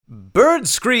bird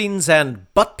screens and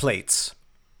butt plates.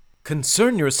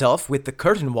 Concern yourself with the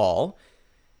curtain wall.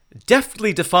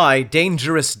 Deftly defy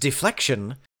dangerous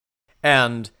deflection.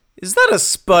 And is that a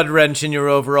spud wrench in your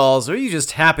overalls, or are you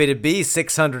just happy to be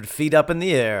 600 feet up in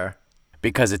the air?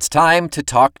 Because it's time to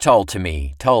talk tull to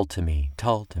me. Tull to me.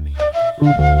 Tull to me.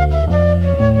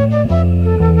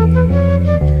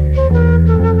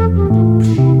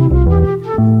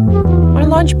 My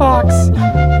lunchbox.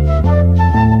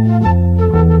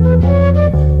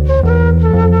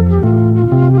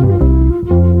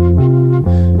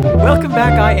 Welcome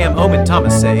back, I am Omen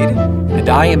Thomas Sade. And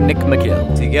I am Nick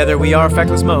McGill. Together we are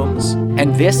Feckless Momes.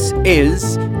 And this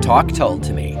is Talk Tull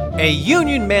to Me. A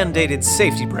union-mandated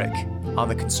safety brick on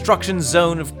the construction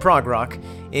zone of prog rock,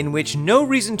 in which No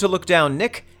Reason to Look Down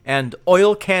Nick and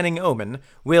Oil Canning Omen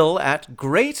will, at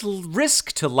great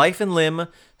risk to life and limb,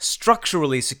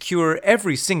 structurally secure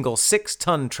every single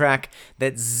 6-ton track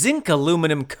that zinc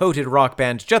aluminum-coated rock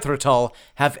band Jethro Tull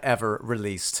have ever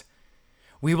released.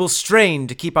 We will strain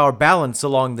to keep our balance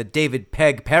along the David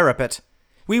Pegg parapet.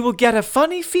 We will get a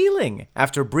funny feeling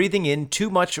after breathing in too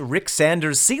much Rick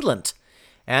Sanders sealant.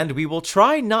 And we will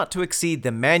try not to exceed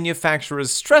the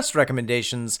manufacturer's stress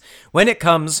recommendations when it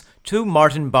comes to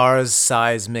Martin Barr's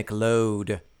seismic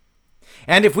load.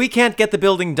 And if we can't get the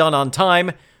building done on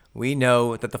time, we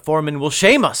know that the foreman will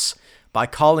shame us by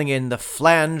calling in the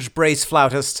flange brace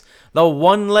flautist, the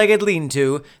one-legged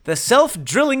lean-to, the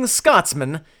self-drilling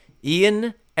Scotsman,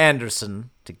 Ian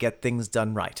Anderson, to get things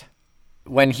done right.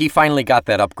 When he finally got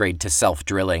that upgrade to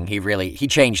self-drilling, he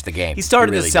changed the game. He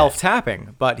started really as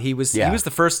self-tapping, but he was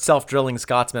the first self-drilling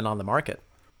Scotsman on the market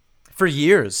for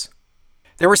years.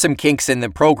 There were some kinks in the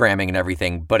programming and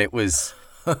everything, but it was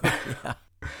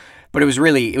but it was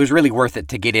really worth it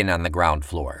to get in on the ground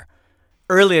floor.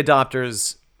 Early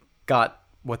adopters got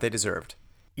what they deserved.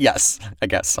 Yes, I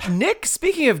guess. Nick,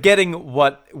 speaking of getting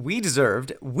what we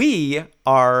deserved, we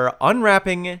are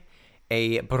unwrapping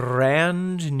a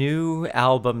brand new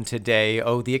album today.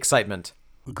 Oh, the excitement.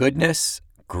 Goodness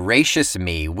gracious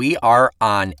me. We are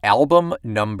on album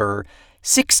number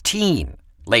 16,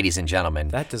 ladies and gentlemen.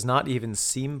 That does not even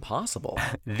seem possible.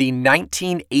 The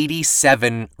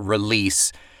 1987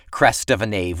 release, Crest of a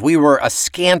Knave. We were a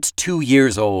scant 2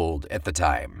 years old at the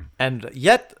time. And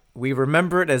yet, we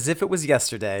remember it as if it was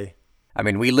yesterday. I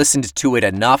mean, we listened to it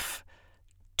enough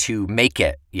to make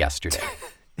it yesterday.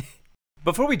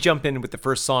 Before we jump in with the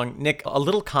first song, Nick, a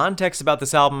little context about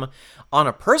this album. On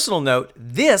a personal note,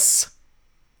 this,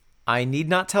 I need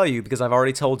not tell you because I've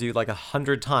already told you like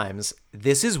 100 times,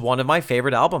 this is one of my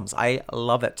favorite albums. I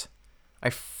love it.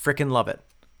 I freaking love it.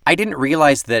 I didn't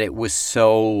realize that it was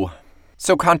so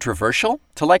controversial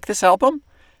to like this album.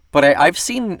 But I've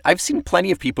seen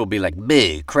plenty of people be like,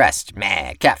 bleh, Crest,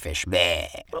 meh, Catfish, bleh.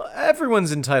 Well,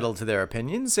 everyone's entitled to their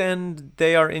opinions, and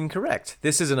they are incorrect.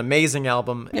 This is an amazing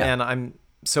album, and I'm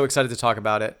so excited to talk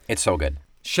about it. It's so good.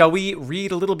 Shall we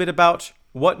read a little bit about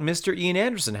what Mr. Ian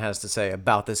Anderson has to say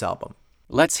about this album?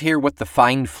 Let's hear what the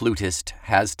fine flutist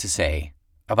has to say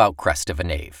about Crest of a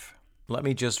Knave. Let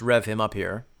me just rev him up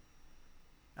here.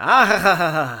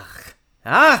 That's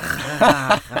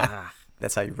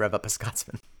how you rev up a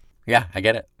Scotsman. Yeah, I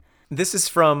get it. This is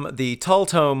from the Tull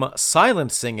tome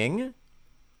Silent Singing.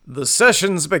 The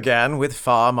sessions began with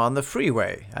Farm on the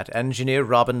Freeway at engineer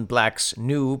Robin Black's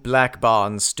new Black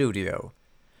Barn studio.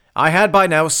 I had by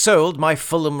now sold my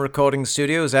Fulham recording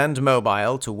studios and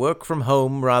mobile to work from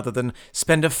home rather than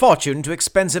spend a fortune to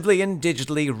expensively and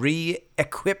digitally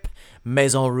re-equip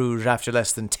Maison Rouge after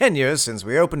less than 10 years since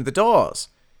we opened the doors.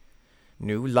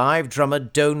 New live drummer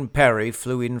Doan Perry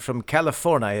flew in from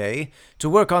California to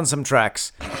work on some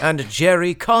tracks, and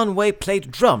Jerry Conway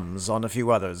played drums on a few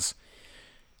others.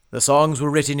 The songs were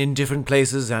written in different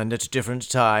places and at different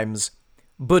times.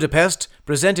 Budapest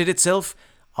presented itself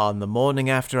on the morning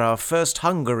after our first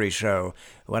Hungary show,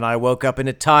 when I woke up in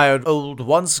a tired old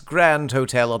once grand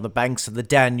hotel on the banks of the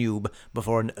Danube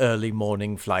before an early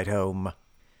morning flight home.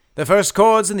 The first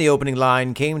chords in the opening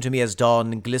line came to me as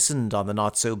dawn glistened on the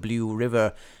not-so-blue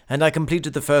river, and I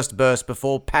completed the first verse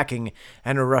before packing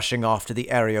and rushing off to the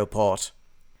aeroport.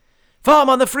 Farm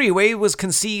on the Freeway was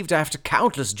conceived after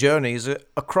countless journeys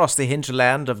across the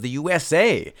hinterland of the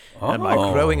USA, and my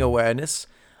growing awareness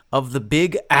of the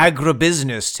big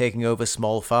agribusiness taking over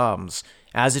small farms,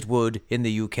 as it would in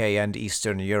the UK and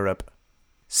Eastern Europe.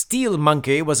 Steel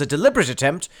Monkey was a deliberate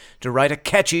attempt to write a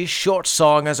catchy short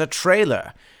song as a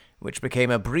trailer, which became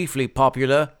a briefly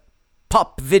popular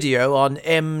pop video on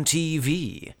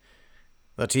MTV.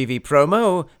 The TV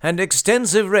promo and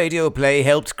extensive radio play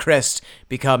helped Crest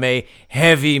become a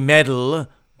heavy metal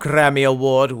Grammy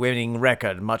Award-winning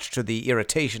record, much to the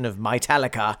irritation of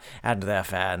Metallica and their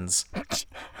fans.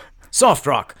 Soft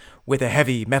rock, with a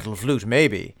heavy metal flute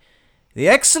maybe. The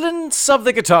excellence of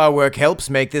the guitar work helps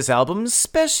make this album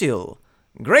special.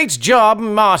 Great job,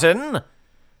 Martin!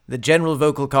 The general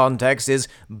vocal context is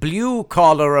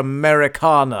blue-collar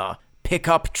Americana,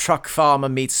 pickup truck farmer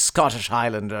meets Scottish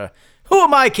Highlander. Who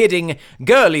am I kidding?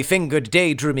 Girly-fingered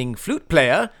daydreaming flute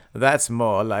player? That's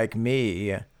more like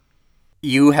me.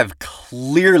 You have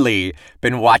clearly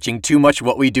been watching too much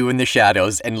What We Do in the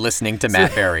Shadows and listening to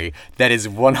Matt Berry. That is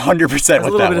 100% what that was.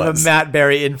 A little bit of a Matt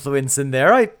Berry influence in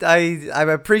there. I'm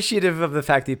appreciative of the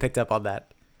fact that you picked up on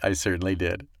that. I certainly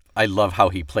did. I love how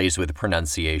he plays with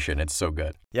pronunciation. It's so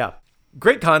good. Yeah.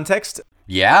 Great context.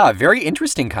 Yeah, very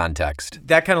interesting context.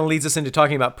 That kind of leads us into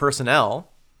talking about personnel.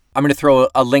 I'm going to throw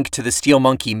a link to the Steel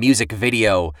Monkey music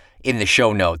video in the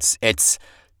show notes. It's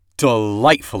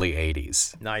delightfully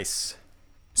 80s. Nice.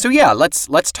 So yeah,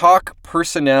 let's talk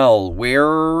personnel.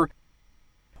 Where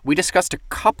we discussed a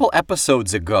couple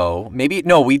episodes ago,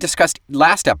 we discussed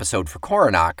last episode for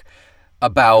Coronach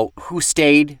about who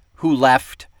stayed, who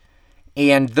left,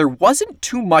 and there wasn't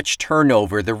too much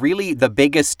turnover. The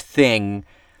biggest thing,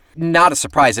 not a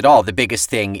surprise at all, the biggest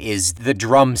thing is the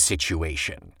drum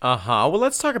situation. Well,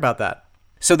 let's talk about that.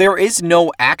 So there is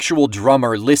no actual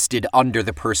drummer listed under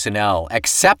the personnel,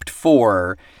 except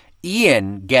for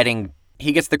Ian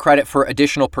he gets the credit for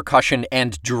additional percussion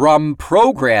and drum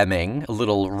programming, a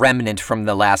little remnant from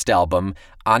the last album,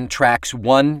 on tracks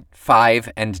 1,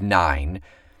 5, and 9.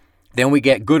 Then we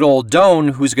get good old Doan,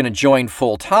 who's going to join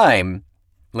full-time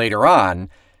later on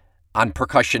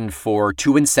percussion for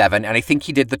 2 and 7, and I think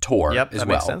he did the tour as well.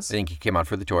 Makes sense. I think he came on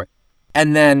for the tour.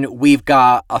 And then we've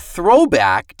got a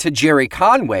throwback to Jerry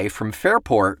Conway from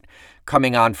Fairport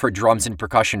coming on for drums and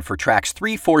percussion for tracks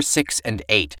 3, 4, 6, and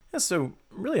 8. Yeah, so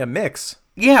really a mix.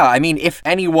 Yeah, I mean, if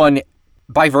anyone,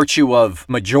 by virtue of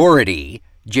majority,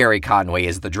 Jerry Conway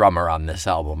is the drummer on this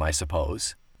album, I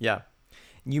suppose. Yeah.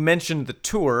 You mentioned the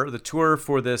tour. The tour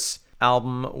for this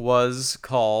album was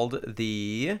called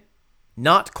the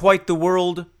Not Quite the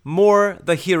World, More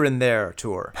the Here and There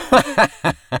tour.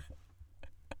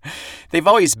 They've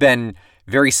always been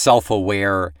very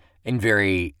self-aware and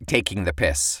very taking the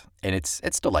piss, and it's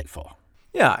delightful.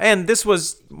 Yeah, and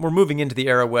we're moving into the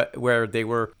era where they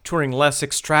were touring less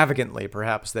extravagantly,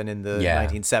 perhaps, than in the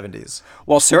 1970s.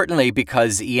 Well, certainly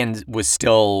because Ian was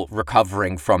still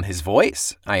recovering from his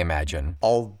voice, I imagine.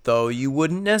 Although you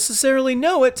wouldn't necessarily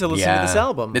know it to listen to this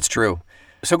album. It's true.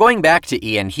 So going back to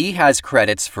Ian, he has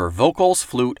credits for vocals,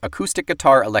 flute, acoustic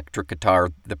guitar, electric guitar,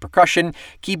 the percussion,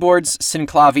 keyboards,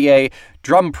 synclavier,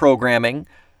 drum programming.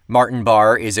 Martin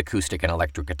Barr is acoustic and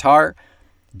electric guitar.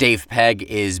 Dave Pegg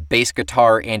is bass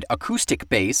guitar and acoustic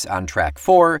bass on track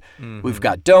 4. Mm-hmm. We've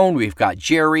got Doan, we've got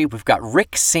Jerry, we've got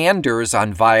Rick Sanders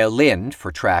on violin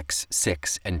for tracks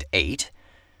 6 and 8.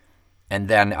 And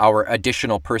then our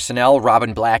additional personnel,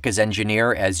 Robin Black is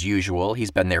engineer as usual.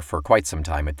 He's been there for quite some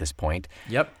time at this point.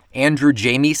 Yep. Andrew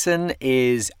Jamieson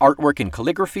is artwork and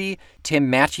calligraphy. Tim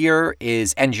Mattier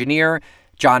is engineer.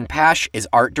 John Pash is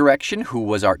art direction, who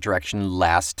was art direction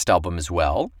last album as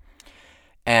well.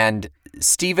 And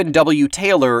Stephen W.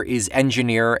 Taylor is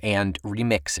engineer and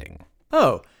remixing.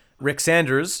 Oh, Rick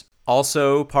Sanders,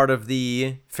 also part of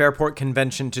the Fairport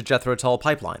Convention to Jethro Tull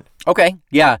pipeline. Okay,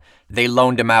 yeah. They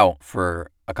loaned him out for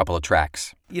a couple of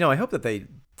tracks. I hope that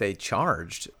they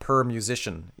charged per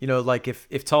musician. Like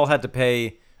if Tull had to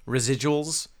pay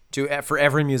residuals for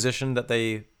every musician that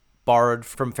they borrowed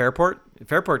from Fairport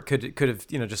could have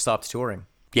just stopped touring.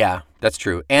 Yeah, that's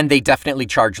true. And they definitely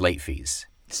charge late fees.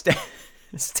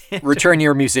 Return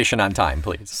your musician on time,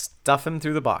 please. Stuff him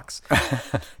through the box.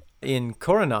 In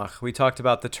Coronach, we talked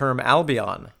about the term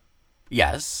Albion.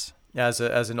 Yes. As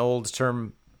an old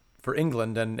term for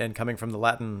England and coming from the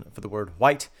Latin for the word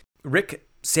white. Rick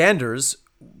Sanders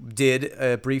did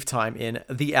a brief time in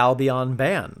the Albion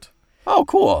Band. Oh,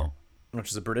 cool. Which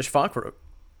was a British folk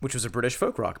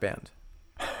rock band.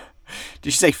 Did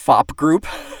you say fop group?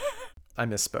 I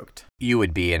misspoke. You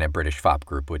would be in a British fop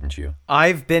group, wouldn't you?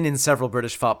 I've been in several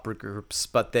British fop groups,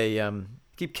 but they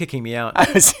keep kicking me out.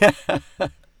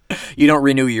 You don't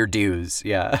renew your dues,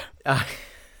 yeah.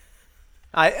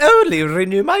 I only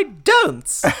renew my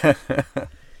don'ts.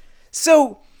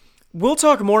 So, we'll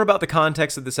talk more about the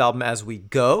context of this album as we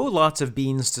go. Lots of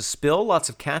beans to spill, lots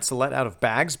of cats to let out of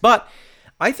bags, but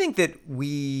I think that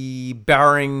we,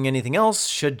 barring anything else,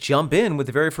 should jump in with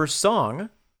the very first song.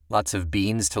 Lots of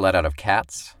beans to let out of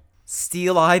cats?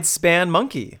 Steel-Eyed Span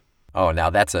Monkey. Oh, now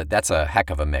that's a heck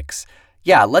of a mix.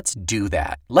 Yeah, let's do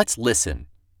that. Let's listen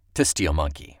to Steel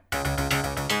Monkey.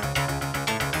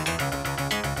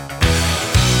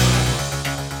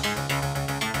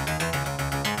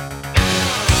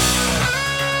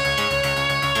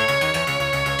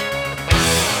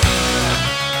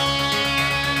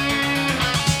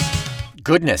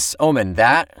 Goodness, Omen,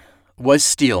 that was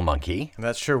Steel Monkey.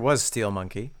 That sure was Steel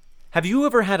Monkey. Have you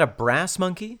ever had a brass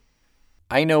monkey?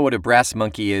 I know what a brass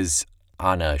monkey is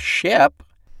on a ship.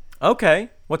 Okay.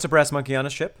 What's a brass monkey on a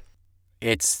ship?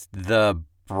 It's the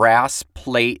brass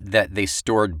plate that they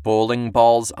stored bowling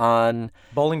balls on.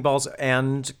 Bowling balls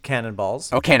and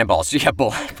cannonballs. Oh, cannonballs. Yeah,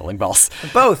 bowling balls.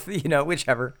 Both,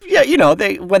 whichever. Yeah,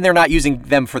 they when they're not using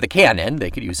them for the cannon, they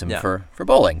could use them for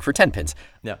bowling, for 10 pins.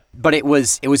 Yeah. But it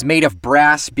was made of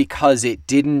brass because it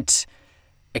didn't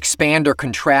expand or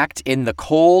contract in the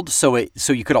cold, so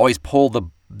you could always pull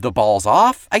the balls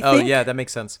off, I think. Oh, yeah, that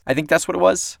makes sense. I think that's what it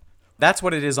was. That's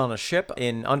what it is on a ship.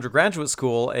 In undergraduate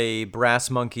school, a brass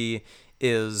monkey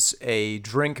is a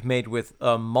drink made with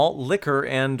malt liquor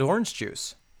and orange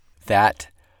juice. That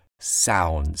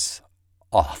sounds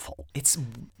awful. It's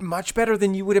much better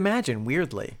than you would imagine,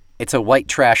 weirdly. It's a white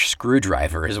trash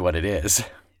screwdriver is what it is.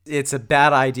 It's a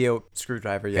bad idea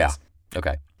screwdriver, yes. Yeah,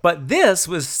 okay. But this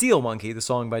was Steel Monkey, the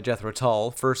song by Jethro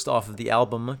Tull, first off of the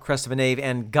album Crest of a Knave,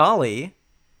 and golly,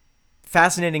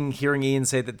 fascinating hearing Ian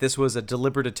say that this was a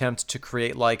deliberate attempt to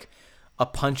create like a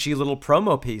punchy little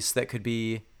promo piece that could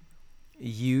be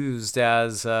used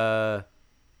as a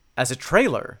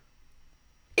trailer.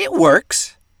 It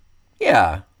works.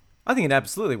 Yeah. I think it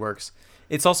absolutely works.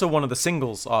 It's also one of the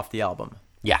singles off the album.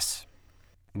 Yes,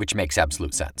 which makes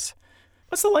absolute sense.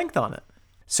 What's the length on it?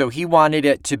 So he wanted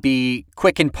it to be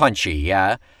quick and punchy,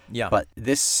 yeah? Yeah. But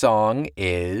this song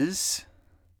is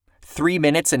 3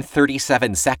 minutes and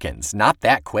 37 seconds. Not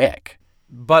that quick.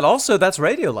 But also, that's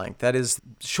radio length. That is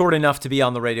short enough to be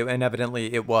on the radio, and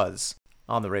evidently it was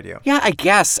on the radio. Yeah, I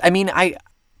guess. I mean,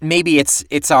 maybe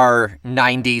it's our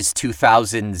 90s,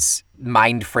 2000s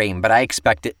mind frame, but I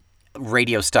expect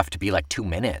radio stuff to be like 2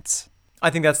 minutes. I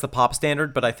think that's the pop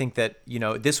standard, but I think that,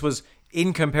 this was,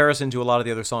 in comparison to a lot of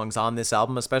the other songs on this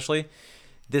album especially,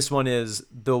 this one is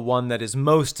the one that is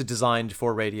most designed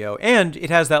for radio. And it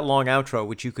has that long outro,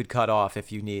 which you could cut off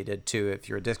if you needed to, if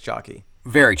you're a disc jockey.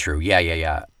 Very true.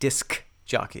 Yeah. Disc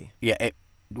jockey. Yeah,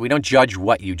 we don't judge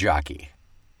what you jockey.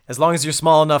 As long as you're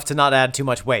small enough to not add too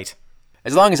much weight.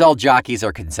 As long as all jockeys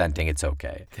are consenting, it's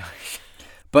okay.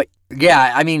 But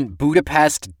yeah, I mean,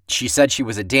 Budapest, she said she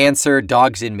was a dancer,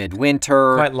 Dogs in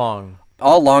Midwinter. Quite long.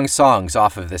 All long songs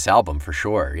off of this album, for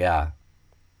sure, yeah.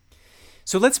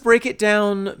 So let's break it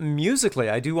down musically.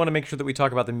 I do want to make sure that we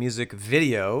talk about the music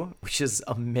video, which is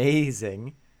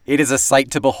amazing. It is a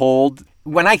sight to behold.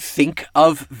 When I think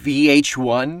of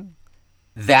VH1,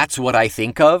 that's what I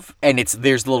think of. And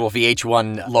there's the little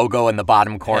VH1 logo in the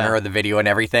bottom corner of the video and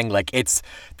everything. Like,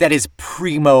 that is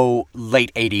primo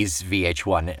late 80s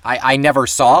VH1. I never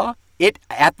saw it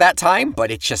at that time,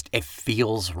 but it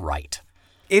feels right.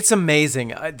 It's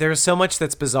amazing. There's so much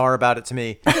that's bizarre about it to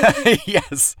me.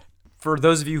 Yes. For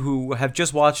those of you who have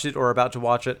just watched it or are about to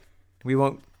watch it, we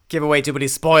won't give away too many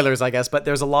spoilers, I guess, but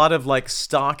there's a lot of like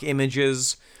stock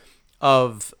images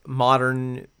of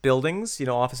modern buildings,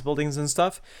 office buildings and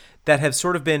stuff, that have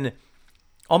sort of been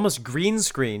almost green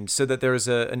screened so that there's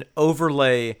an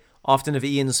overlay, often of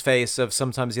Ian's face, of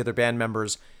sometimes the other band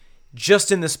members,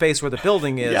 just in the space where the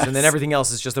building is, Yes. And then everything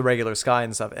else is just the regular sky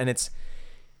and stuff. And it's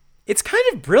kind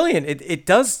of brilliant. It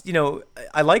does,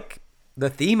 I like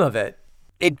the theme of it.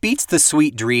 It beats the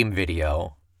Sweet Dream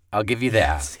video. I'll give you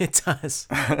that. It does.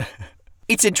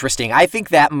 It's interesting. I think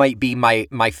that might be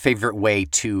my favorite way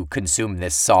to consume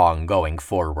this song going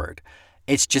forward.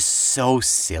 It's just so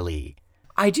silly.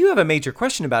 I do have a major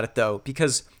question about it, though,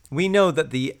 because we know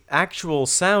that the actual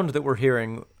sound that we're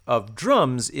hearing of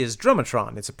drums is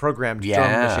Drumatron. It's a programmed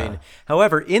drum machine.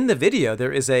 However, in the video,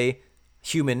 there is a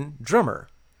human drummer.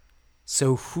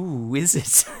 So who is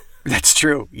it? That's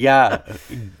true. Yeah.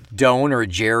 Doan or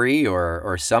Jerry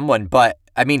or someone. But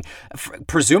I mean,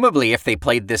 presumably if they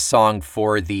played this song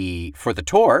for the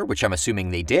tour, which I'm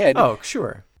assuming they did. Oh,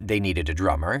 sure. They needed a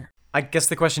drummer. I guess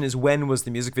the question is, when was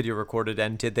the music video recorded,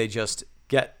 and did they just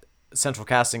get Central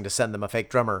Casting to send them a fake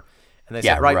drummer? And they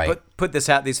said, right. Put this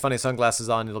hat, these funny sunglasses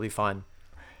on, it'll be fine.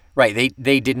 Right.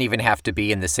 They didn't even have to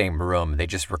be in the same room. They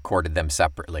just recorded them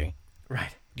separately.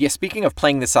 Right. Yeah, speaking of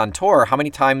playing this on tour, how many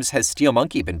times has Steel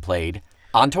Monkey been played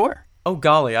on tour? Oh,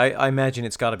 golly, I imagine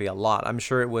it's got to be a lot. I'm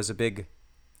sure it was a big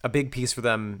piece for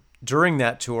them during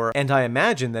that tour, and I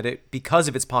imagine that because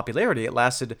of its popularity, it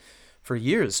lasted for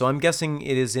years. So I'm guessing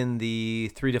it is in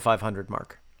the 300 to 500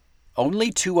 mark. Only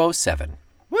 207.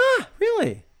 Wow,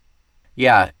 really?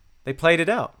 Yeah. They played it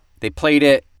out. They played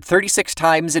it 36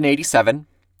 times in 87,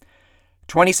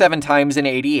 27 times in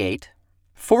 88,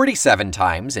 47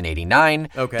 times in 89,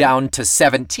 okay. Down to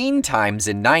 17 times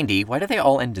in 90. Why do they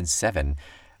all end in 7?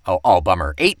 Oh,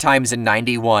 bummer. 8 times in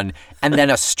 91, and then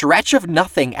a stretch of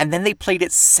nothing, and then they played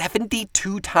it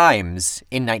 72 times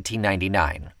in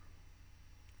 1999.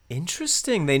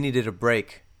 Interesting. They needed a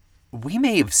break. We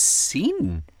may have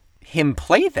seen him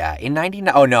play that in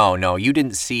 99. Oh, no, you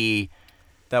didn't see.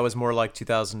 That was more like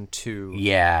 2002.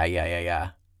 Yeah.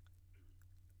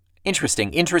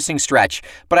 Interesting stretch.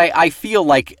 But I feel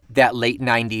like that late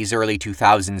 90s, early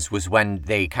 2000s was when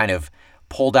they kind of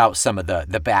pulled out some of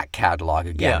the back catalog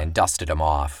again and dusted them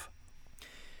off.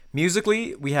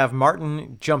 Musically, we have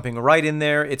Martin jumping right in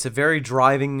there. It's a very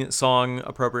driving song,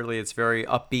 appropriately. It's very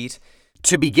upbeat.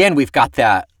 To begin, we've got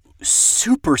that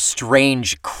super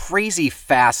strange, crazy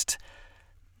fast,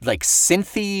 like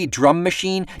synthy drum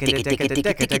machine. That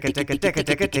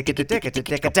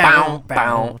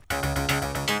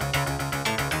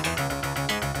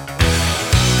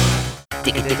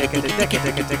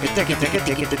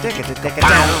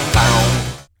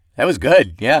was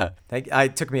good, yeah.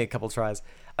 It took me a couple tries.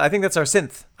 I think that's our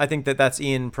synth. I think that's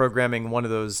Ian programming one of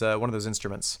those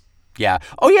instruments. Yeah.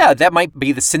 Oh, yeah, that might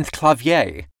be the synth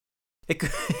clavier.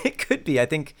 It could be. I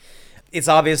think it's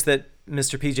obvious that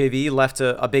Mr. PJV left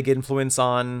a big influence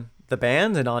on the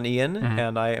band and on Ian,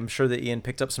 and I am sure that Ian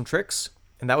picked up some tricks,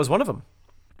 and that was one of them.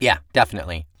 Yeah,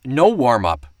 definitely. No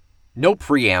warm-up, no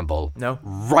preamble. No.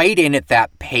 Right in at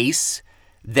that pace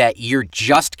that you're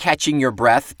just catching your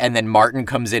breath, and then Martin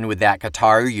comes in with that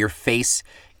guitar, your face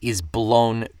is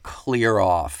blown clear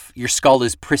off. Your skull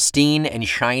is pristine and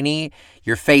shiny.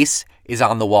 Your face is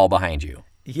on the wall behind you.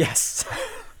 Yes,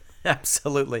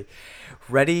 absolutely.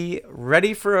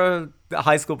 Ready for a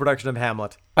high school production of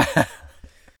Hamlet.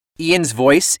 Ian's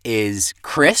voice is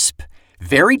crisp,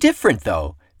 very different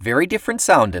though. Very different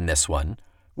sound in this one,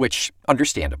 which,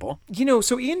 understandable.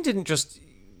 So Ian didn't just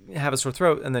have a sore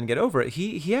throat and then get over it.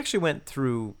 He actually went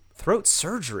through throat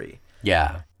surgery.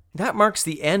 Yeah. That marks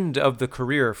the end of the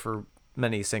career for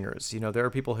many singers. There are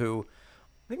people who,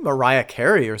 I think Mariah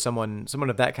Carey or someone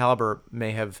of that caliber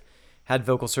may have had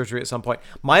vocal surgery at some point.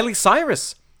 Miley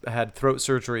Cyrus had throat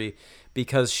surgery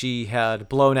because she had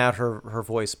blown out her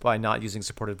voice by not using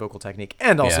supported vocal technique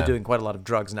and also doing quite a lot of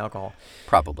drugs and alcohol.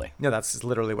 Probably. No, that's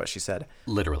literally what she said.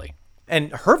 Literally.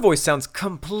 And her voice sounds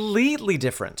completely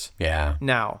different. Yeah.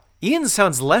 Now, Ian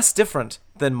sounds less different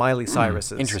than Miley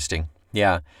Cyrus's. Interesting.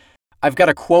 Yeah. I've got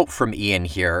a quote from Ian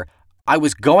here. I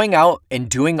was going out and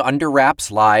doing Under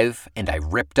Wraps live, and I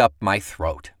ripped up my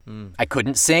throat. I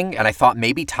couldn't sing, and I thought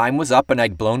maybe time was up and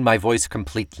I'd blown my voice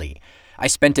completely. I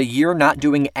spent a year not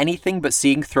doing anything but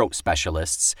seeing throat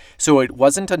specialists, so it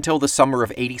wasn't until the summer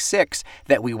of '86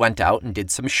 that we went out and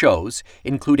did some shows,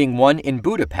 including one in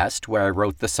Budapest where I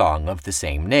wrote the song of the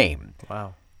same name.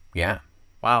 Wow. Yeah.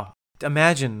 Wow.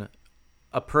 Imagine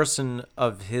a person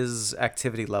of his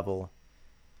activity level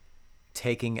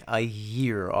taking a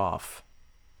year off.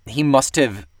 He must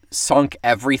have sunk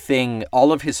everything,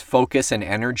 all of his focus and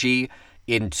energy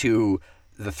into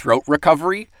the throat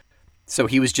recovery. So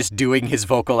he was just doing his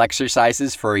vocal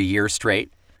exercises for a year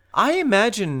straight. I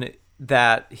imagine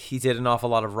that he did an awful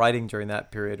lot of writing during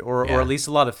that period, or at least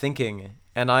a lot of thinking.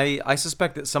 And I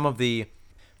suspect that some of the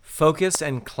focus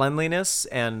and cleanliness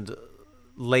and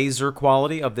laser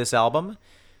quality of this album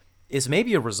is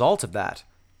maybe a result of that.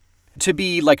 To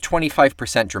be like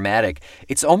 25% dramatic,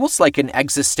 it's almost like an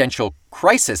existential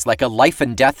crisis, like a life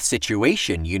and death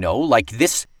situation, like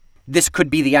this could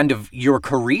be the end of your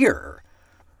career.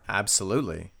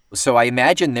 Absolutely. So I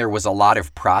imagine there was a lot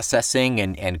of processing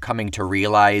and coming to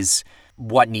realize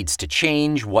what needs to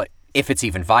change, what, if it's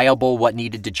even viable, what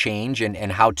needed to change,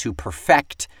 and how to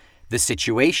perfect the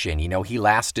situation. He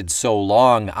lasted so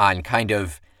long on kind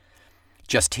of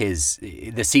just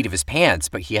the seat of his pants,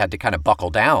 but he had to kind of buckle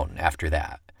down after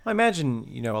that. I imagine,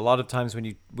 a lot of times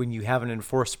when you have an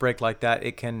enforced break like that,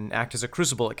 it can act as a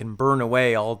crucible. It can burn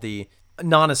away all the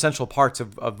non-essential parts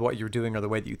of what you're doing or the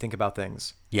way that you think about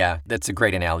things. Yeah, that's a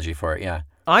great analogy for it, yeah.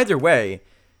 Either way,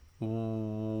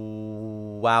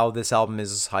 wow, this album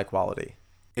is high quality.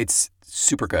 It's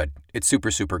super good. It's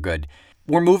super, super good.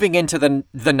 We're moving into the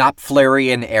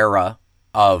Knopflerian era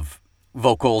of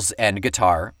vocals and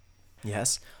guitar.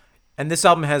 Yes. And this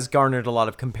album has garnered a lot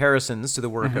of comparisons to the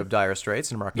work of Dire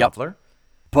Straits and Mark Knopfler.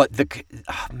 But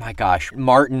oh my gosh,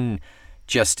 Martin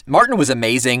was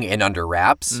amazing in Under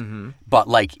Wraps, but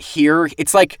like here,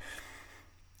 it's like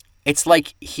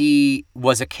he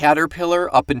was a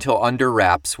caterpillar up until Under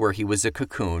Wraps, where he was a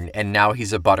cocoon, and now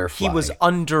he's a butterfly. He was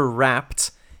under wrapped,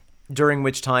 during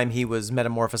which time he was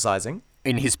metamorphosizing.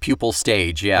 In his pupal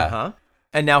stage, yeah. Uh-huh.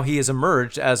 And now he has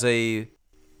emerged as a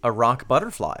rock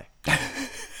butterfly.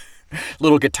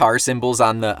 Little guitar cymbals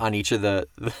on each of the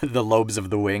lobes of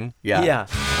the wing. Yeah. Yeah.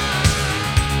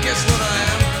 Guess what I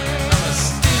am? I'm a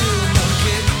steel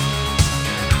monkey.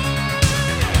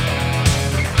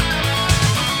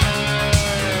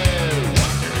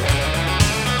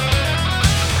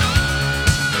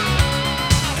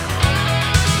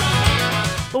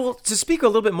 Well, to speak a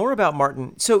little bit more about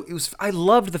Martin, so I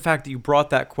loved the fact that you brought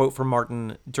that quote from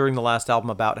Martin during the last album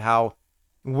about how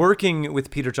working with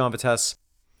Peter John Vitesse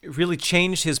really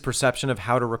changed his perception of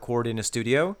how to record in a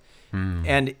studio,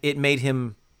 and it made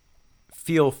him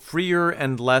feel freer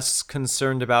and less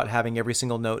concerned about having every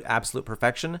single note absolute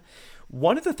perfection.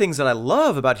 One of the things that I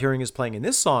love about hearing his playing in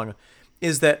this song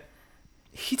is that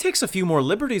he takes a few more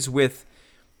liberties with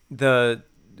the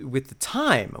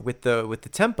time, with the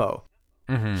tempo.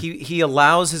 He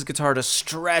allows his guitar to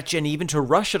stretch and even to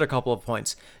rush at a couple of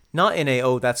points. Not in a,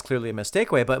 oh, that's clearly a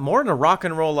mistake way, but more in a rock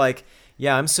and roll like,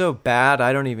 yeah, I'm so bad,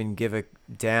 I don't even give a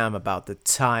damn about the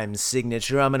time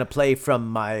signature. I'm going to play from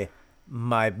my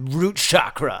root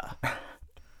chakra.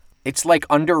 It's like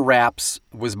Under Wraps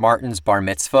was Martin's bar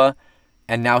mitzvah,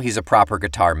 and now he's a proper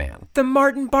guitar man. The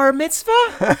Martin bar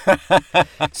mitzvah?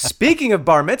 Speaking of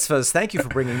bar mitzvahs, thank you for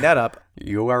bringing that up.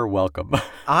 You are welcome.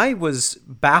 I was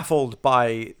baffled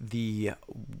by the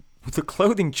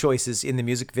clothing choices in the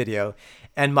music video,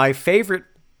 and my favorite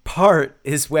part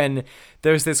is when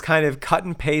there's this kind of cut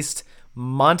and paste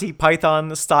Monty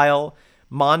Python style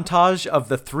montage of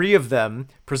the three of them,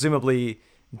 presumably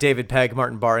David Pegg,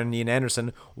 Martin Barr, and Ian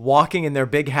Anderson, walking in their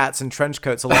big hats and trench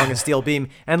coats along a steel beam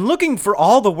and looking for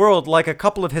all the world like a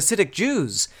couple of Hasidic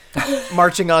Jews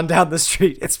marching on down the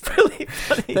street. It's really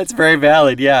funny. That's very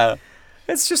valid, yeah.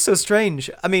 It's just so strange.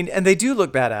 I mean, and they do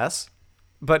look badass,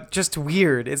 but just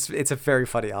weird. It's a very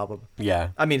funny album. Yeah.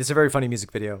 I mean, it's a very funny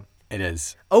music video. It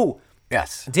is. Oh,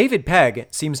 yes. David Pegg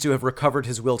seems to have recovered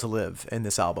his will to live in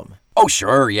this album. Oh,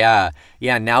 sure, yeah.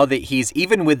 Yeah, now that he's,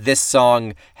 even with this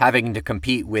song having to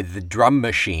compete with the drum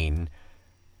machine,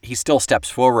 he still steps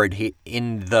forward.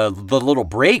 In the little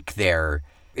break there,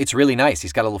 it's really nice.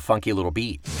 He's got a little funky little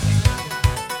beat.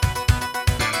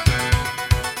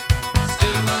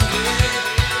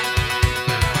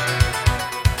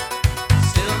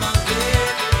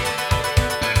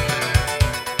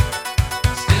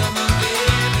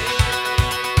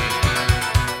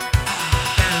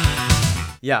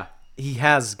 Yeah, he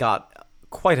has got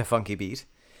quite a funky beat.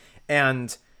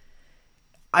 And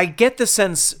I get the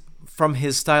sense from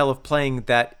his style of playing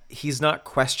that he's not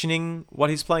questioning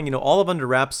what he's playing. You know, all of Under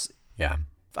Wraps, Yeah.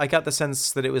 I got the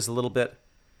sense that it was a little bit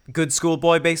good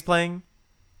schoolboy bass playing.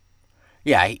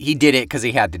 Yeah, he did it because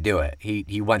he had to do it.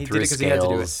 He went He through did it his 'cause he had to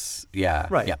do it. scales. Yeah.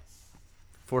 Right. Yeah.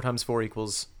 4 times 4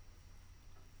 equals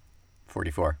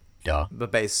 44. Duh. a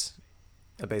bass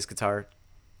guitar.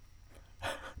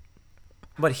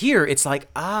 But here, it's like,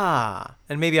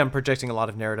 and maybe I'm projecting a lot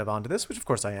of narrative onto this, which of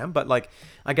course I am, but like,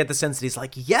 I get the sense that he's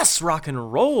like, yes, rock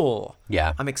and roll.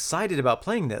 Yeah. I'm excited about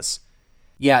playing this.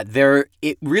 Yeah,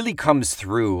 it really comes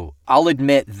through. I'll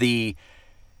admit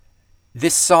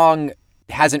this song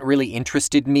hasn't really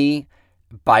interested me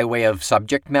by way of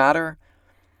subject matter,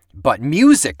 but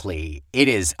musically, it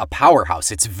is a powerhouse.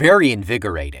 It's very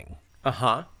invigorating.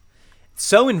 Uh-huh.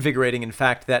 So invigorating, in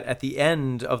fact, that at the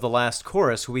end of the last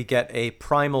chorus, we get a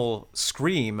primal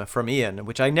scream from Ian,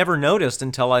 which I never noticed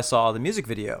until I saw the music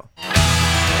video.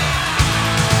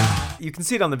 You can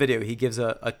see it on the video. He gives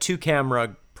a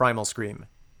 2-camera primal scream.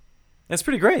 It's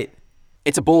pretty great.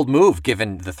 It's a bold move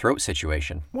given the throat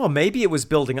situation. Well, maybe it was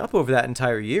building up over that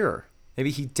entire year.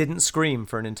 Maybe he didn't scream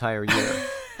for an entire year.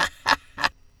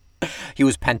 He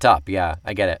was pent up, yeah,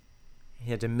 I get it.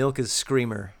 He had to milk his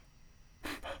screamer.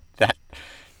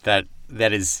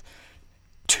 That is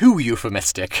too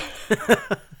euphemistic.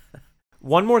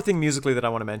 One more thing musically that I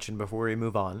want to mention before we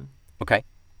move on. Okay.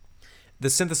 The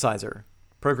synthesizer,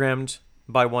 programmed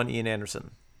by one Ian Anderson.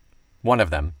 One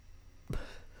of them.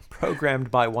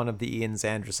 Programmed by one of the Ians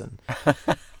Anderson.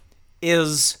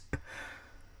 It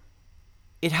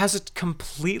has a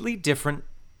completely different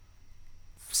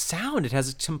sound. It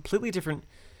has a completely different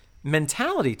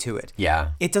mentality to it.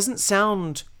 Yeah. It doesn't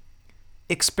sound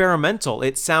experimental.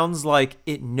 It sounds like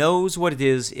it knows what it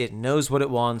is, it knows what it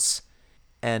wants,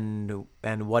 and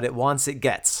what it wants it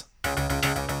gets.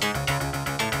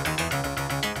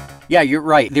 Yeah, you're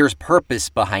right. There's purpose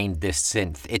behind this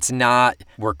synth. It's not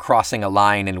we're crossing a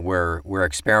line and we're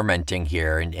experimenting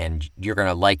here and you're going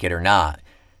to like it or not.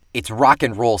 It's rock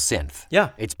and roll synth.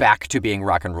 Yeah. It's back to being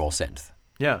rock and roll synth.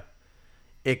 Yeah.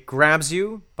 It grabs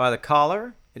you by the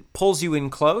collar, it pulls you in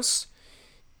close,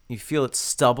 you feel its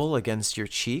stubble against your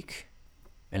cheek.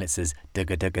 And it says And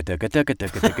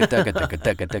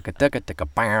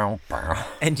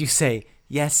you say,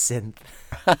 yes, synth.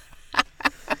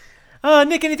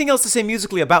 Nick, anything else to say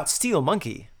musically about Steel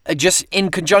Monkey? Just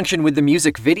in conjunction with the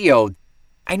music video,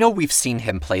 I know we've seen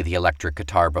him play the electric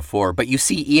guitar before, but you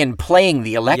see Ian playing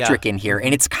the electric in here,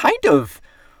 and it's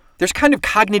there's kind of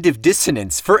cognitive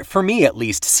dissonance, for me at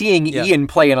least, seeing Ian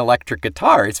play an electric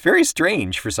guitar. It's very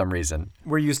strange for some reason.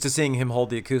 We're used to seeing him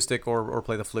hold the acoustic or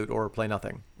play the flute or play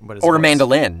nothing. Or a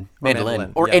mandolin.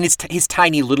 And his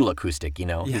tiny little acoustic,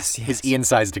 his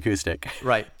Ian-sized acoustic.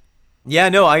 Right. Yeah,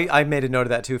 no, I made a note of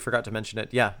that too, forgot to mention it.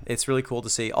 Yeah, it's really cool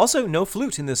to see. Also, no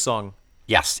flute in this song.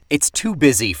 Yes, it's too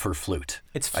busy for flute.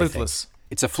 It's fluteless.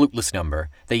 It's a fluteless number.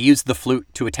 They used the flute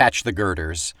to attach the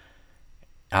girders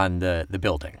on the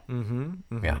building.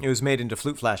 Yeah. It was made into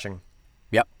flute flashing.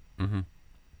 Yep.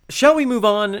 Shall we move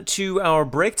on to our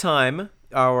break time,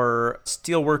 our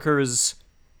steelworkers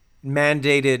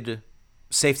mandated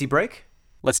safety break?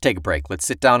 Let's take a break. Let's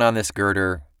sit down on this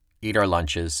girder, eat our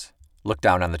lunches, look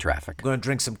down on the traffic. I'm going to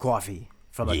drink some coffee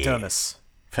from a thermos.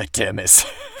 A thermos.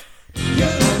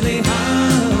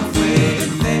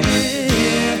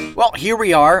 Well, here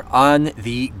we are on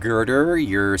the girder.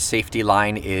 Your safety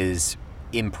line is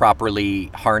improperly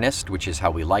harnessed, which is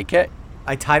how we like it.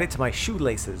 I tied it to my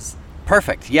shoelaces.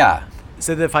 Perfect, yeah.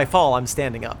 So that if I fall, I'm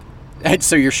standing up. And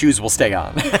so your shoes will stay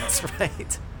on. That's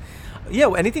right.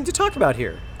 Yeah, anything to talk about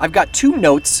here? I've got 2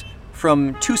 notes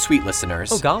from 2 sweet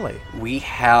listeners. Oh, golly. We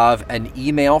have an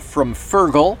email from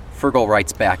Fergal. Fergal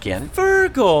writes back in.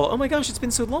 Fergal! Oh my gosh, it's been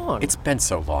so long. It's been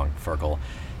so long, Fergal.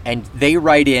 And they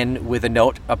write in with a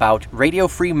note about Radio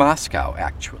Free Moscow,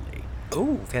 actually.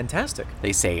 Oh, fantastic.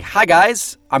 They say, "Hi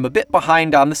guys, I'm a bit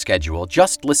behind on the schedule.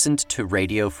 Just listened to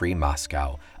Radio Free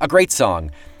Moscow. A great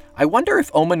song. I wonder if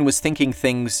Omen was thinking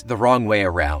things the wrong way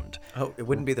around. Oh, it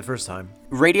wouldn't be the first time.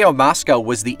 Radio Moscow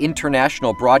was the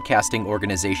international broadcasting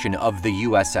organization of the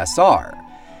USSR.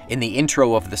 In the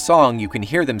intro of the song, you can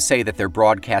hear them say that they're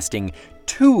broadcasting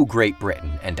to Great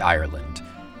Britain and Ireland.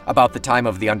 About the time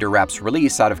of the Under Wraps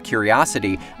release, out of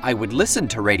curiosity, I would listen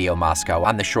to Radio Moscow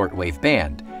on the shortwave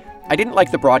band. I didn't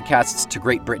like the broadcasts to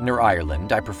Great Britain or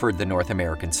Ireland. I preferred the North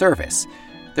American service.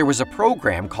 There was a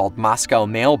program called Moscow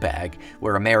Mailbag,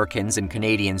 where Americans and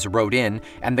Canadians wrote in,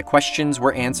 and the questions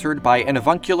were answered by an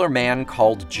avuncular man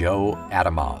called Joe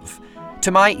Adamov.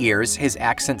 To my ears, his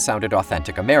accent sounded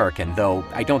authentic American, though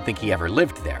I don't think he ever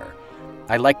lived there.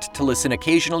 I liked to listen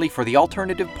occasionally for the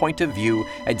alternative point of view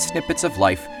and snippets of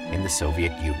life in the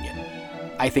Soviet Union.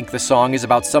 I think the song is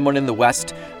about someone in the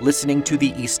West listening to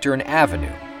the Eastern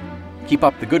Avenue. Keep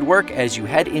up the good work as you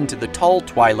head into the tall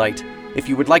twilight. If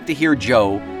you would like to hear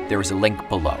Joe, there is a link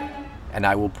below. And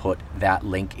I will put that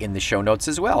link in the show notes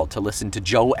as well to listen to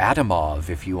Joe Adamov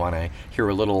if you want to hear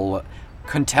a little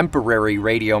contemporary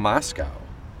Radio Moscow.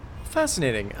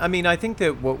 Fascinating. I mean, I think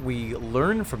that what we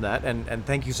learn from that, and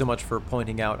thank you so much for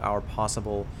pointing out our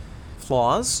possible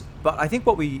flaws, but I think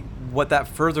what that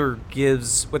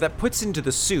puts into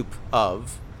the soup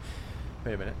of,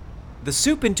 wait a minute, the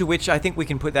soup into which I think we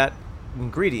can put that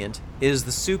ingredient is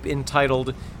the soup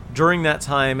entitled, during that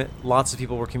time, lots of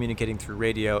people were communicating through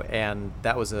radio, and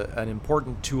that was an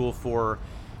important tool for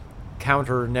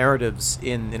counter narratives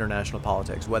in international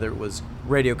politics, whether it was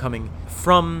radio coming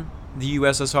from the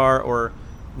USSR or,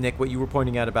 Nick, what you were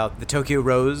pointing out about the Tokyo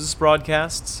Rose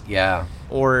broadcasts. Yeah.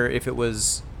 Or if it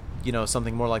was,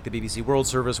 something more like the BBC World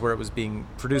Service where it was being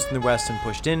produced in the West and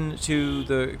pushed into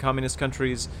the communist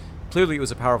countries. Clearly it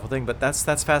was a powerful thing, but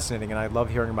that's fascinating, and I love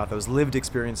hearing about those lived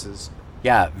experiences.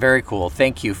 Yeah, very cool.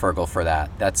 Thank you, Fergal, for that.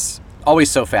 That's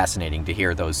always so fascinating to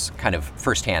hear those kind of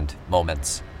firsthand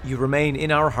moments. You remain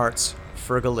in our hearts,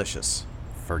 Fergalicious.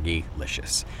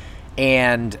 Fergie-licious.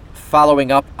 And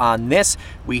following up on this,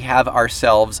 we have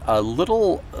ourselves a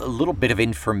little bit of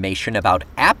information about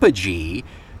Apogee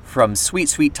from Sweet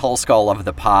Sweet Tullskull of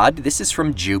the pod. This is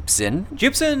from Jupson.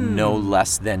 Jupson! No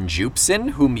less than Jupson,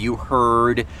 whom you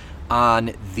heard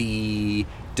on the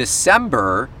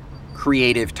December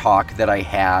creative talk that I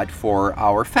had for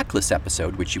our Feckless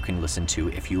episode, which you can listen to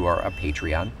if you are a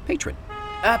Patreon patron.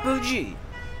 Apogee,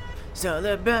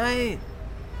 celebrate.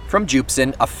 From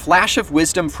Jupson, a flash of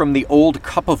wisdom from the old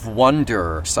Cup of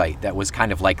Wonder site that was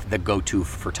kind of like the go-to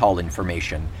for Tull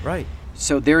information. Right.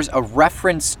 So there's a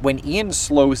reference when Ian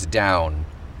slows down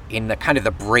in the kind of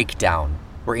the breakdown,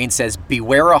 where Ian says,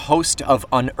 "Beware a host of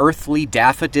unearthly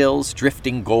daffodils,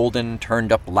 drifting golden,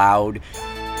 turned up loud."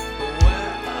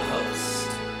 Beware a host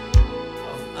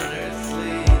of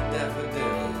unearthly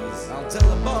daffodils. I'll tell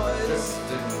the boys.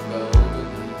 Drifting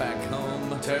golden back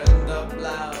home, turned up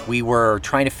loud. We were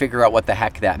trying to figure out what the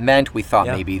heck that meant. We thought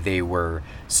maybe they were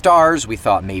stars. We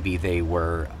thought maybe they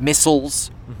were missiles.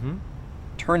 Mm-hmm.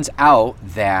 Turns out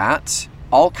that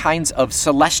all kinds of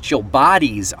celestial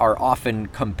bodies are often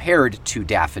compared to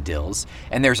daffodils,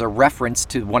 and there's a reference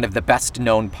to one of the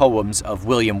best-known poems of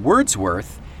William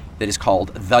Wordsworth that is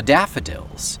called The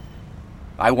Daffodils.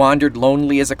 I wandered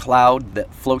lonely as a cloud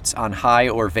that floats on high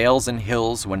o'er vales and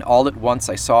hills, when all at once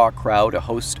I saw a crowd, a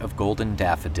host of golden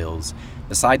daffodils,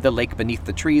 beside the lake beneath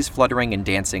the trees, fluttering and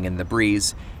dancing in the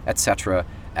breeze, etc.,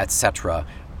 etc.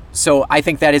 So I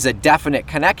think that is a definite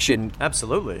connection.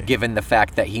 Absolutely. Given the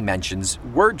fact that he mentions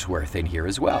Wordsworth in here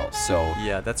as well. So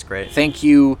yeah, that's great. Thank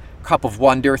you, Cup of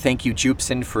Wonder. Thank you,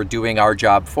 Jupson, for doing our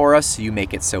job for us. You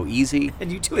make it so easy.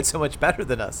 And you do it so much better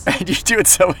than us. And you do it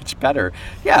so much better.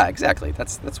 Yeah, exactly.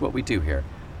 That's what we do here.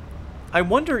 I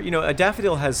wonder, a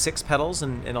daffodil has 6 petals,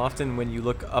 and often when you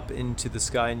look up into the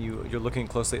sky and you're looking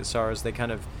closely at stars, they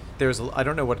kind of, I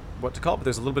don't know what to call it, but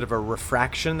there's a little bit of a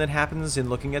refraction that happens in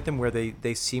looking at them where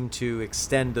they seem to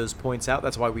extend those points out.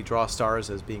 That's why we draw stars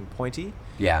as being pointy.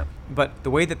 Yeah. But the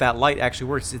way that light actually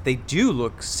works is they do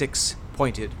look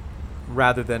 6-pointed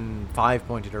rather than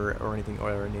 5-pointed or anything,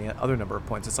 or any other number of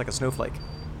points. It's like a snowflake.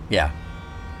 Yeah.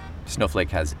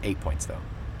 Snowflake has 8 points, though.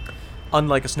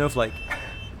 Unlike a snowflake,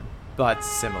 but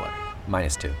similar.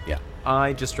 -2, yeah.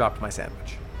 I just dropped my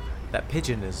sandwich. That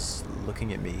pigeon is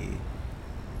looking at me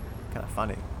kind of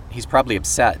funny. He's probably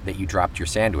upset that you dropped your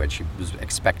sandwich. He was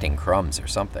expecting crumbs or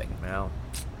something. Well.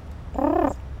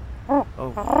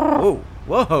 Oh,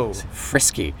 whoa.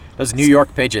 Frisky. Those New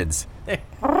York pigeons. They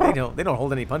don't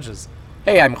hold any punches.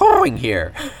 Hey, I'm going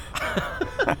here.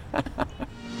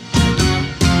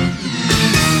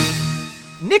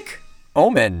 Nick!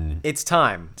 Omen. It's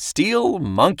time. Steel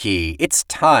Monkey. It's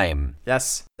time.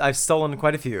 Yes, I've stolen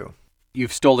quite a few.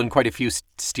 You've stolen quite a few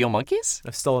steel monkeys?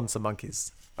 I've stolen some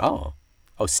monkeys. Oh,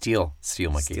 steel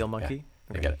monkey. Steel monkey?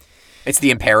 Yeah, Okay. I get it. It's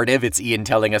the imperative. It's Ian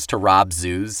telling us to rob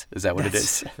zoos. Is that what it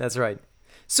is? That's right.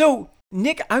 So,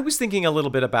 Nick, I was thinking a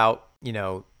little bit about,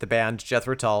 the band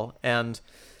Jethro Tull and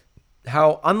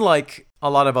how, unlike a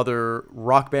lot of other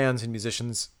rock bands and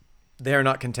musicians, they're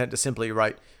not content to simply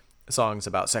write songs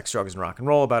about sex, drugs, and rock and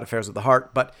roll, about affairs of the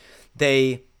heart, but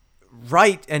they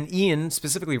write, and Ian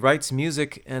specifically writes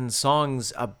music and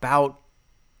songs about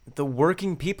the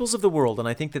working peoples of the world. And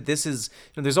I think that this is,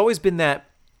 there's always been that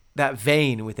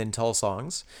vein within Tull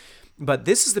songs, but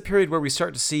this is the period where we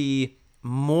start to see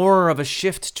more of a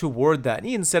shift toward that. And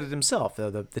Ian said it himself,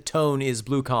 the tone is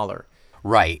blue collar.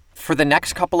 Right. For the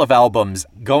next couple of albums,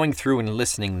 going through and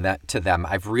listening to them,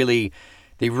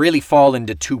 they really fall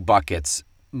into 2 buckets.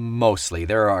 Mostly.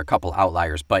 There are a couple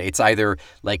outliers, but it's either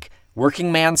like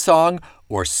working man song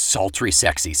or sultry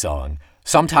sexy song.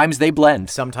 Sometimes they blend.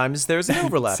 Sometimes there's an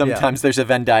overlap. Sometimes there's a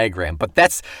Venn diagram, but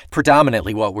that's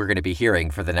predominantly what we're going to be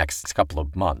hearing for the next couple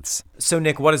of months. So,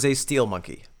 Nick, what is a steel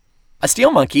monkey? A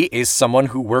steel monkey is someone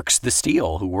who works the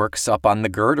steel, who works up on the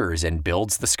girders and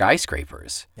builds the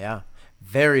skyscrapers. Yeah.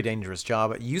 Very dangerous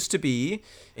job. It used to be,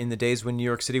 in the days when New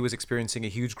York City was experiencing a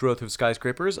huge growth of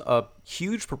skyscrapers, a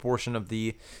huge proportion of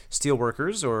the steel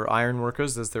workers, or iron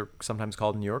workers, as they're sometimes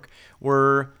called in New York,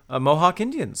 were Mohawk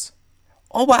Indians.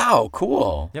 Oh, wow.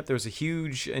 Cool. Yep, there was a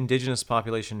huge indigenous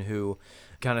population who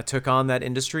kind of took on that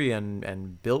industry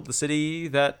and built the city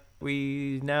that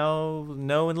we now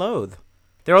know and loathe.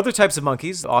 There are other types of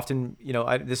monkeys. Often,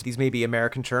 these may be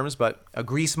American terms, but a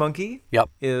grease monkey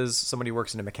is somebody who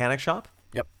works in a mechanic shop.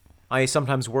 Yep. I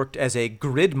sometimes worked as a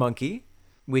grid monkey,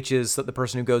 which is the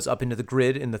person who goes up into the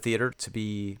grid in the theater to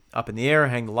be up in the air,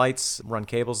 hang the lights, run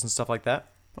cables and stuff like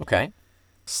that. Okay.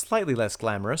 Slightly less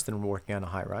glamorous than working on a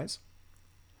high rise.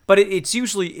 But it's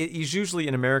usually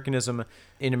an Americanism.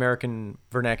 In American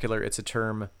vernacular, it's a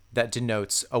term that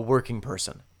denotes a working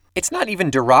person. It's not even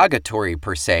derogatory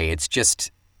per se. It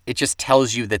just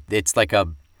tells you that it's like I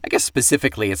guess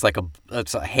specifically it's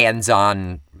a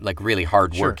hands-on, like really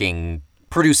hardworking,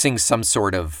 producing some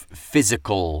sort of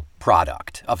physical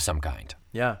product of some kind.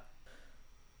 Yeah.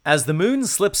 As the moon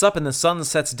slips up and the sun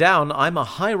sets down, I'm a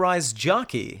high-rise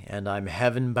jockey, and I'm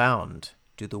heaven-bound.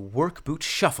 Do the work boots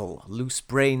shuffle, loose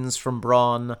brains from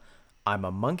brawn? I'm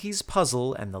a monkey's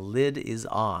puzzle, and the lid is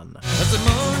on. As the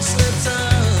moon slips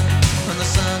up and the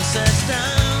sun sets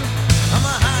down, I'm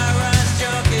a high-rise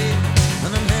jockey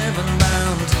and I'm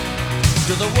heaven-bound.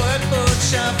 To the workboat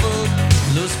shuffle,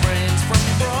 loose brains from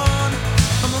brawn.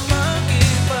 I'm a monkey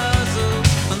puzzle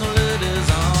and the lid is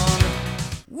on.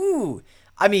 Woo!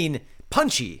 I mean,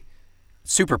 punchy.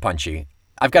 Super punchy.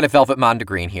 I've got a Velvet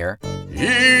Mondegreen here.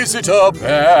 Is it a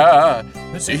bear?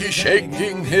 Is he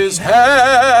shaking his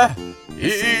hair?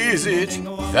 Is it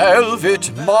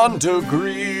Velvet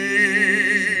Mondegreen?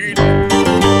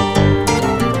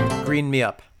 Green me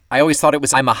up. I always thought it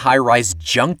was I'm a high-rise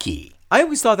junkie. I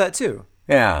always thought that too.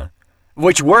 Yeah.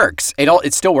 Which works.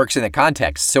 It still works in the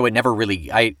context, so it never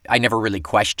really I never really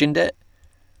questioned it.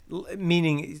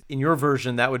 Meaning, in your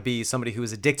version, that would be somebody who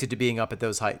is addicted to being up at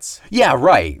those heights. Yeah,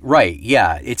 right.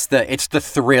 Yeah. It's the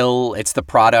thrill, it's the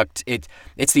product,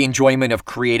 it's the enjoyment of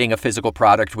creating a physical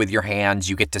product with your hands.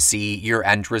 You get to see your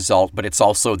end result, but it's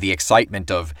also the excitement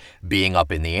of being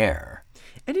up in the air.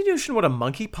 Any notion what a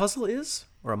monkey puzzle is?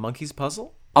 Or a monkey's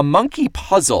puzzle? A monkey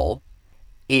puzzle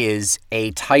is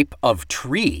a type of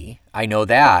tree. I know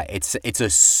that. It's a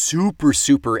super,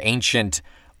 super ancient,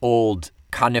 old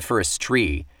coniferous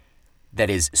tree that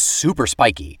is super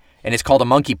spiky. And it's called a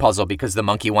monkey puzzle because the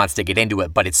monkey wants to get into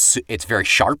it, but it's very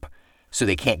sharp, so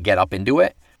they can't get up into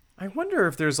it. I wonder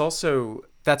if that's also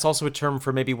a term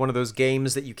for maybe one of those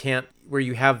games that you can't, where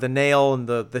you have the nail and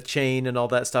the chain and all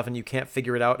that stuff, and you can't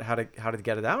figure it out how to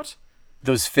get it out?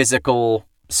 Those physical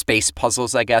space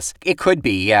puzzles, I guess. It could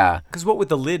be, yeah. Because what would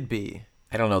the lid be?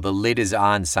 I don't know. The lid is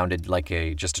on sounded like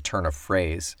just a turn of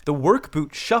phrase. The work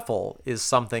boot shuffle is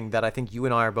something that I think you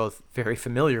and I are both very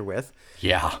familiar with.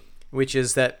 Yeah. Which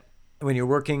is that when you're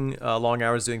working long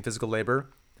hours doing physical labor,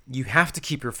 you have to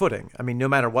keep your footing. I mean, no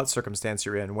matter what circumstance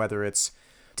you're in, whether it's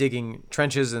digging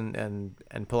trenches and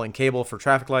pulling cable for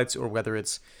traffic lights, or whether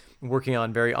it's working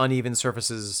on very uneven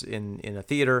surfaces in a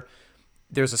theater,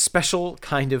 there's a special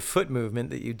kind of foot movement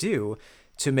that you do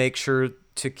to make sure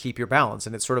to keep your balance.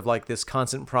 And it's sort of like this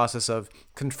constant process of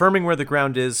confirming where the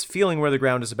ground is, feeling where the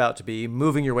ground is about to be,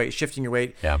 moving your weight, shifting your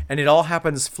weight. Yeah. And it all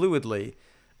happens fluidly,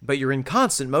 but you're in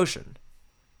constant motion.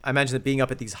 I imagine that being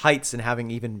up at these heights and having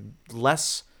even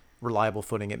less reliable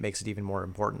footing, it makes it even more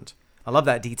important. I love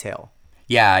that detail.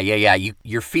 Yeah.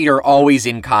 Your feet are always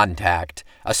in contact,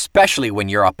 especially when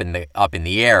you're up in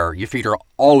the air. Your feet are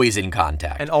always in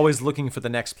contact And always looking for the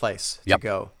next place to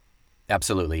go.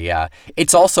 Absolutely, yeah.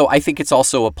 I think it's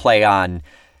also a play on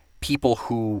people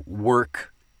who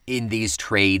work in these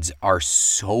trades are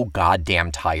so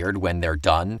goddamn tired when they're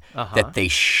done that they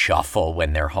shuffle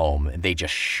when they're home. They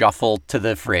just shuffle to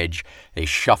the fridge, they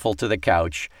shuffle to the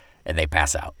couch, and they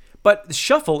pass out. But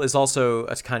shuffle is also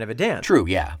a kind of a dance. True,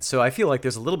 yeah. So I feel like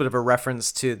there's a little bit of a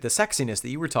reference to the sexiness that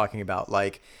you were talking about.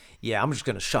 Like, yeah, I'm just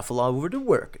going to shuffle over to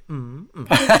work.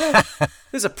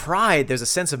 There's a pride, there's a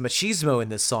sense of machismo in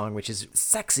this song, which is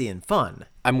sexy and fun.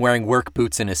 I'm wearing work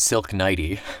boots and a silk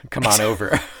nightie. Come on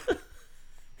over.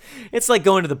 It's like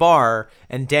going to the bar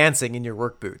and dancing in your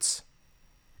work boots.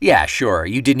 Yeah, sure.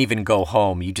 You didn't even go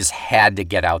home. You just had to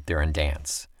get out there and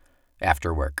dance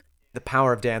after work. The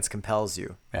power of dance compels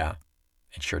you. Yeah,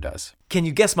 it sure does. Can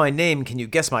you guess my name? Can you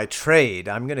guess my trade?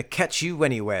 I'm going to catch you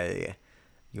anyway.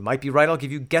 You might be right, I'll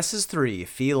give you guesses 3.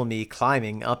 Feel me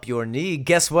climbing up your knee.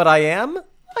 Guess what I am?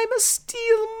 I'm a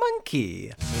steel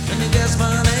monkey. Can you guess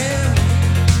my name?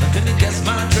 Can you guess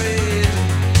my trade?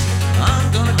 I'm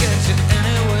gonna catch you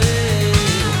anyway.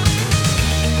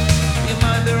 You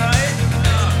might be right.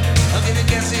 I'll give you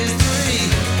guesses 3.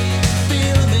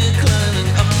 Feel me climbing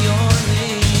up your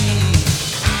knee.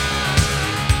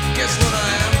 Guess what I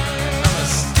am? I'm a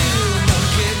steel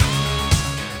monkey.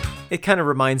 It kind of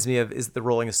reminds me of, is the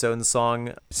Rolling Stones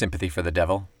song? Sympathy for the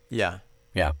Devil? Yeah.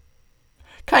 Yeah.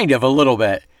 Kind of, a little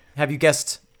bit. Have you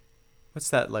guessed, what's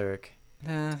that lyric?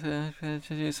 Nice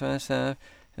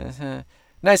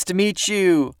to meet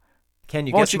you. Can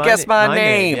you Won't guess you my guess my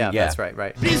name? Yeah, Yeah. that's right.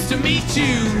 Pleased to meet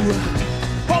you.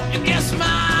 Hope you guess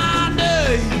my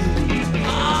name.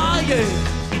 Ah,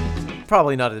 yeah.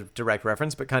 Probably not a direct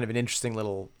reference, but kind of an interesting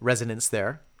little resonance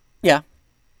there. Yeah.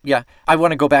 I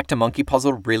want to go back to Monkey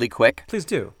Puzzle really quick. Please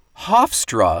do.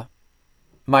 Hofstra,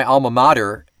 my alma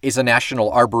mater, is a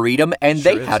national arboretum, and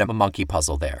Sure they is. had a monkey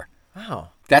puzzle there. Wow.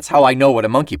 That's how I know what a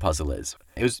monkey puzzle is.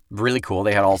 It was really cool.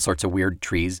 They had all sorts of weird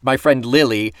trees. My friend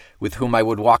Lily, with whom I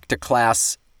would walk to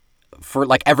class for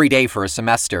like every day for a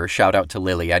semester, shout out to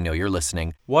Lily, I know you're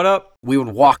listening. What up? We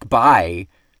would walk by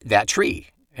that tree,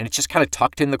 and it's just kind of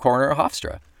tucked in the corner of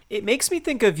Hofstra. It makes me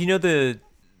think of,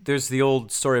 there's the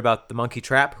old story about the monkey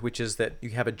trap, which is that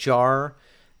you have a jar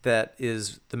that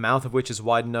is the mouth of which is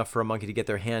wide enough for a monkey to get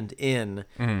their hand in.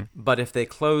 Mm-hmm. But if they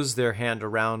close their hand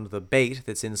around the bait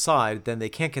that's inside, then they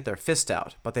can't get their fist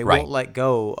out. But they won't let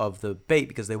go of the bait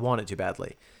because they want it too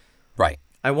badly. Right.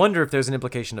 I wonder if there's an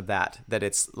implication of that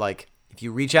it's like, if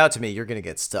you reach out to me, you're going to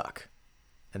get stuck.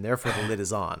 And therefore the lid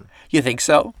is on. You think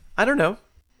so? I don't know.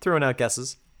 Throwing out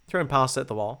guesses. Throwing pasta at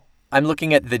the wall. I'm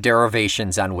looking at the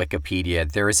derivations on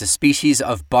Wikipedia. There is a species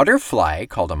of butterfly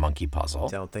called a monkey puzzle.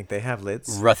 Don't think they have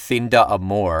lids. Rathinda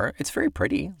amor. It's very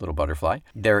pretty, little butterfly.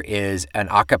 There is an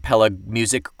a cappella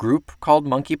music group called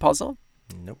Monkey Puzzle.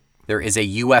 Nope. There is a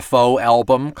UFO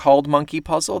album called Monkey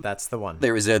Puzzle. That's the one.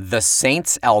 There is a The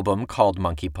Saints album called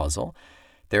Monkey Puzzle.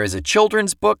 There is a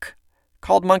children's book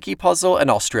called Monkey Puzzle, an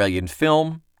Australian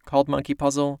film called Monkey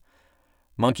Puzzle.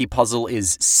 Monkey Puzzle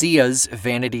is Sia's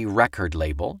Vanity record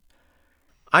label.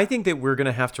 I think that we're going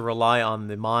to have to rely on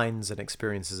the minds and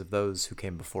experiences of those who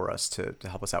came before us to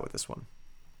help us out with this one.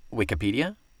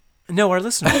 Wikipedia? No, our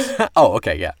listeners. Oh,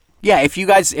 okay, yeah. Yeah,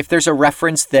 if there's a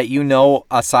reference that you know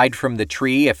aside from the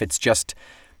tree, if it's just,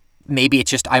 maybe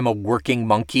it's just I'm a working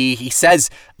monkey. He says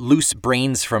loose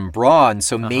brains from brawn,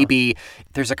 so maybe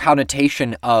there's a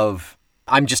connotation of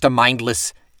I'm just a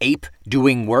mindless ape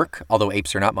doing work, although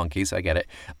apes are not monkeys, I get it.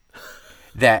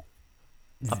 That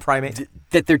A primate.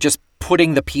 that they're just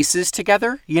putting the pieces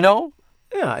together, you know?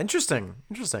 Yeah, interesting.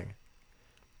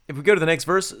 If we go to the next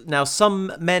verse, now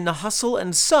some men hustle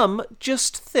and some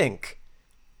just think.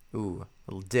 Ooh,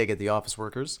 little dig at the office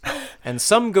workers. And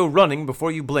some go running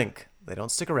before you blink. They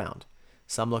don't stick around.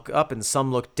 Some look up and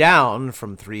some look down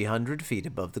from 300 feet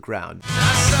above the ground.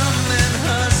 Now some men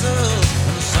hustle,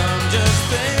 and some just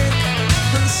think,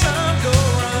 and some go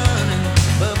running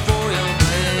before you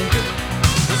blink.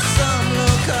 But some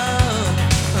look up,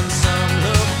 and some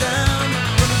look down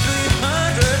from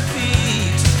 300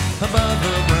 feet above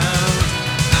the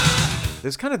ground.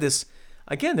 There's kind of this,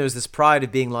 again, there's this pride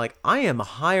of being like, I am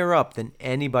higher up than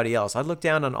anybody else. I look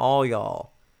down on all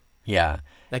y'all. Yeah.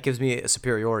 That gives me a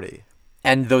superiority.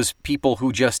 And those people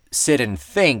who just sit and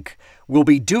think will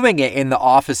be doing it in the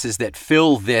offices that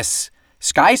fill this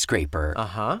skyscraper.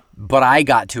 Uh-huh. But I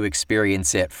got to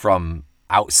experience it from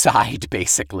outside,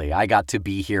 basically. I got to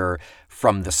be here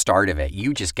from the start of it.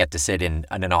 You just get to sit in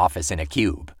an office in a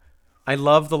cube. I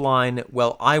love the line,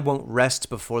 well, I won't rest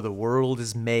before the world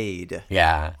is made.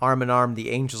 Yeah. Arm in arm, the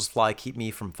angels fly, keep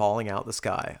me from falling out the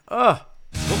sky. Ugh.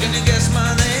 Well, can you guess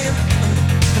my name?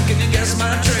 Can you guess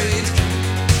my trade?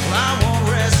 Well, I won't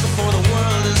rest before the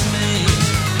world is made.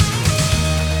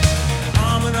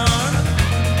 Arm in arm,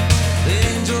 the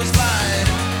angels fly,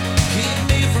 keep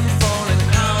me from falling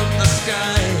out the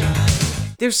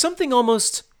sky. There's something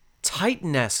almost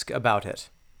Titan-esque about it.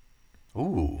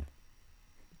 Ooh.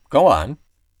 Go on.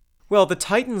 Well, the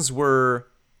Titans were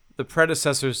the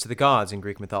predecessors to the gods in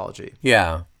Greek mythology.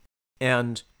 Yeah.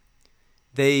 And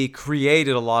they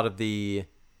created a lot of the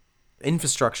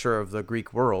infrastructure of the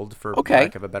Greek world, for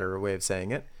lack of a better way of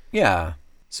saying it. Yeah.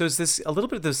 So it's this a little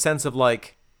bit of the sense of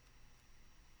like,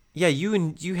 yeah,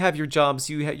 you have your jobs,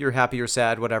 you're happy or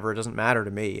sad, whatever, it doesn't matter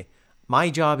to me. My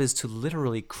job is to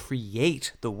literally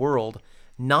create the world,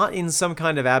 not in some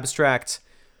kind of abstract,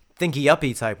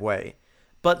 thinky-uppy type way,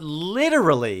 but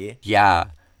literally Yeah.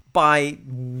 by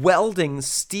welding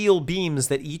steel beams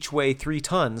that each weigh 3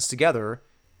 tons together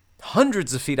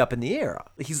hundreds of feet up in the air.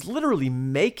 He's literally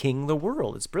making the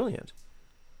world. It's brilliant.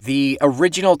 The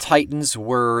original Titans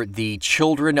were the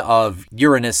children of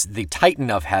Uranus, the Titan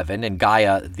of heaven, and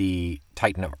Gaia, the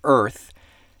Titan of earth.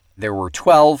 There were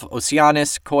 12,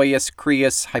 Oceanus, Coeus,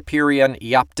 Creus, Hyperion,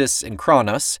 Iaptis, and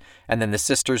Cronos, and then the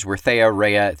sisters were Thea,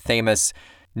 Rhea, Themis,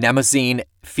 Mnemosyne,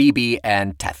 Phoebe,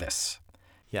 and Tethys.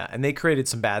 Yeah, and they created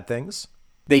some bad things.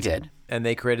 They did. And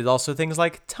they created also things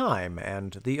like time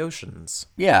and the oceans.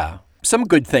 Yeah. Some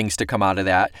good things to come out of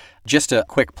that. Just a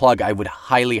quick plug, I would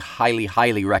highly, highly,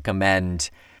 highly recommend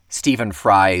Stephen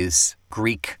Fry's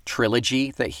Greek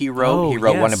trilogy that he wrote. Oh, He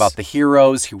wrote one yes. about the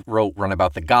heroes, he wrote one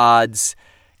about the gods,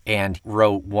 and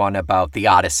wrote one about the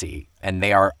Odyssey. And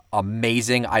they are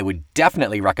amazing. I would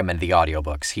definitely recommend the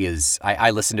audiobooks.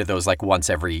 I listen to those like once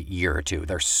every year or two.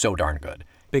 They're so darn good.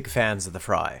 Big fans of the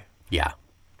Fry. Yeah.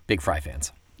 Big Fry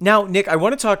fans. Now, Nick, I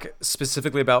want to talk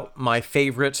specifically about my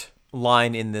favorite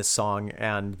line in this song.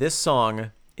 And this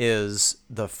song is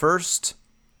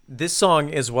this song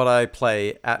is what I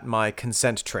play at my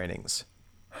consent trainings.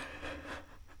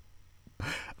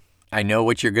 I know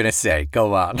what you're going to say.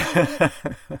 Go on.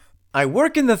 I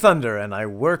work in the thunder and I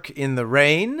work in the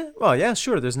rain. Well, yeah,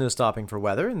 sure, there's no stopping for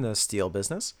weather in the steel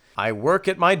business. I work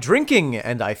at my drinking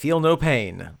and I feel no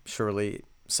pain. Surely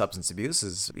substance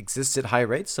abuse exists at high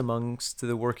rates amongst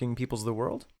the working peoples of the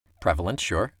world. Prevalent,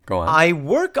 sure. Go on. I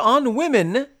work on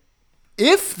women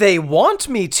if they want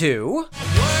me to. Work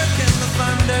in the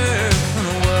thunder, and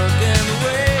I work in the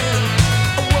rain.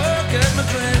 I work at my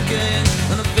drinking,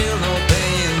 and I feel no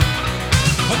pain.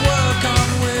 I work on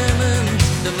women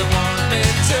if they want me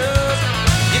to.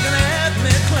 You can have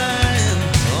me climb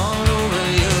all over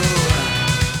you.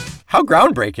 How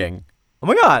groundbreaking. Oh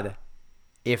my God.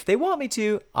 If they want me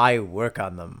to, I work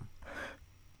on them.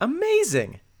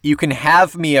 Amazing. You can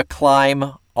have me a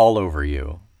climb all over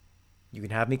you. You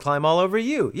can have me climb all over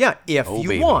you. Yeah, if Oh, you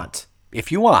baby. want.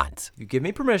 If you want. You give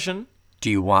me permission. Do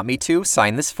you want me to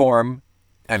sign this form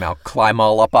and I'll climb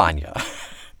all up on you?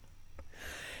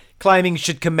 Climbing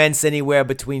should commence anywhere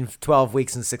between 12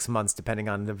 weeks and 6 months, depending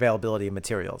on the availability of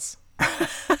materials.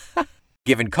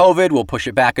 Given COVID, we'll push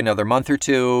it back another month or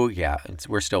two. Yeah,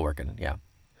 we're still working. Yeah.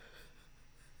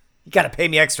 You gotta pay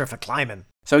me extra for climbing.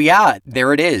 So yeah,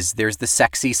 there it is. There's the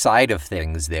sexy side of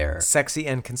things there. Sexy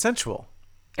and consensual.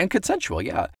 And consensual,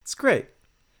 yeah. It's great.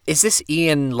 Is this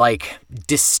Ian, like,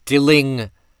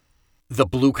 distilling the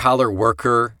blue-collar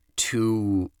worker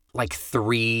to, like,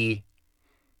 3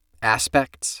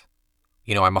 aspects?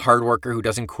 You know, I'm a hard worker who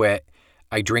doesn't quit.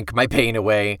 I drink my pain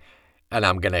away, and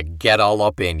I'm gonna get all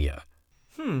up in you.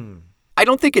 I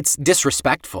don't think it's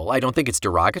disrespectful. I don't think it's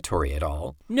derogatory at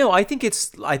all. No, I think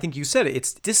you said it.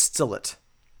 It's distillate.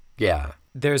 Yeah.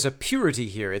 There's a purity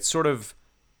here. It's sort of,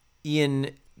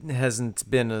 Ian hasn't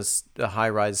been a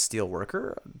high-rise steel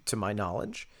worker, to my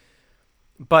knowledge.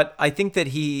 But I think that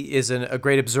he is a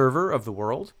great observer of the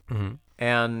world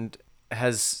and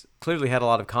has clearly had a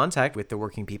lot of contact with the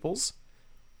working peoples.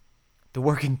 The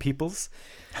working peoples.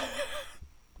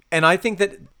 And I think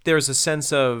that there's a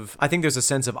sense of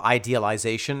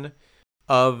idealization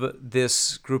of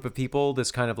this group of people,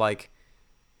 this kind of like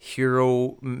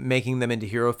hero, making them into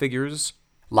hero figures.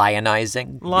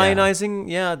 Lionizing?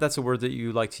 Yeah, that's a word that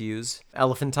you like to use.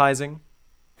 Elephantizing.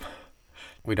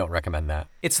 We don't recommend that.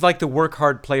 It's like the work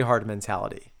hard, play hard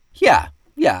mentality. Yeah,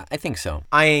 I think so.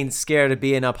 I ain't scared of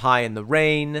being up high in the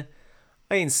rain.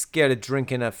 I ain't scared of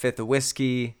drinking a 5th of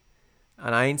whiskey.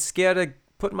 And I ain't scared of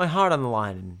putting my heart on the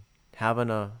line and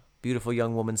having a beautiful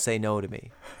young woman say no to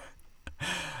me.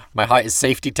 My heart is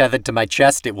safety tethered to my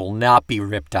chest. It will not be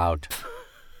ripped out.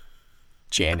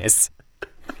 Janice.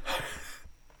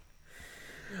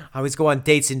 I always go on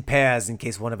dates in pairs in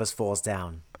case one of us falls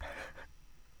down.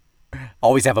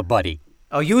 Always have a buddy.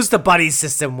 Oh, use the buddy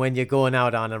system when you're going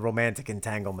out on a romantic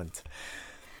entanglement.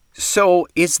 So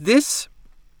is this,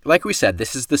 like we said,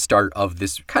 this is the start of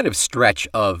this kind of stretch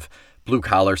of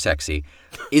blue-collar sexy.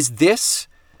 Is this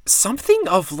something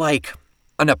of like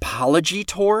an apology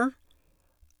tour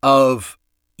of,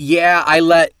 yeah, I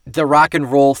let the rock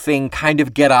and roll thing kind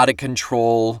of get out of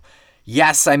control.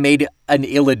 Yes, I made an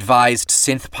ill-advised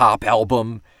synth pop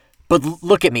album, but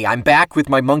look at me. I'm back with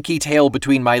my monkey tail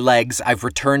between my legs. I've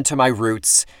returned to my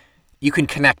roots. You can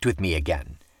connect with me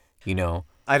again, you know?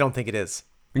 I don't think it is.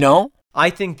 No? I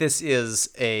think this is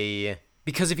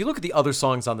because if you look at the other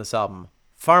songs on this album,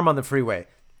 Farm on the Freeway,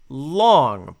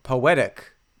 long,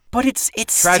 poetic, but it's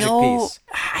tragic still, piece.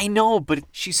 I know, but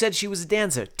She said she was a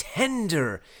dancer,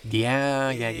 tender. Yeah.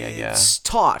 It's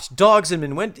taut. Dogs in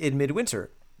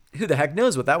midwinter. Who the heck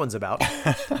knows what that one's about?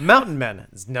 Mountain Men.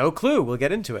 There's no clue. We'll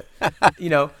get into it. You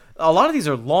know, a lot of these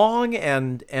are long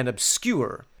and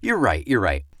obscure. You're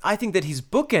right. I think that he's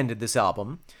bookended this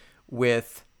album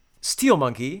with Steel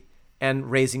Monkey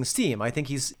and Raising Steam. I think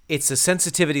it's a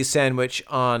sensitivity sandwich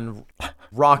on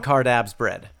rock hard abs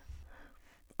bread.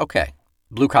 Okay.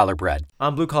 Blue collar bread.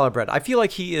 On blue collar bread. I feel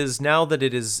like he is, now that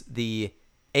it is the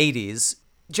 80s,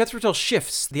 Jethro Tull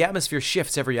shifts. The atmosphere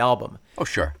shifts every album. Oh,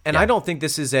 sure. And yeah. I don't think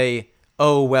this is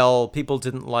people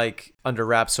didn't like Under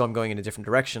Wraps, so I'm going in a different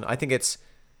direction. I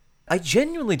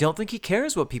genuinely don't think he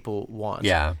cares what people want.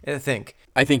 Yeah. I think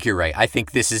you're right. I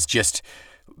think this is just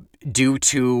due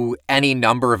to any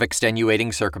number of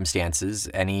extenuating circumstances,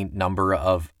 any number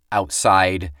of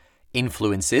outside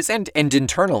influences and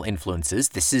internal influences.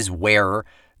 This is where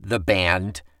the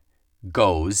band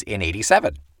goes in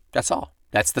 87. That's all.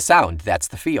 That's the sound. That's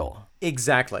the feel.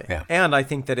 Exactly. Yeah. And I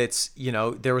think that it's,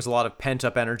 there was a lot of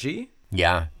pent-up energy.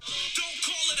 Yeah. Don't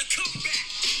call it a comeback.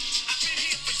 I've been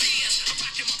here for years. I'm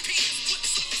rocking my peers, putting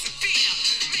souls in fear,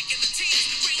 making the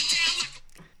tears rain down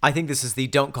like I think this is the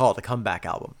Don't Call It a Comeback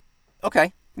album.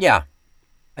 Okay. Yeah.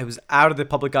 I was out of the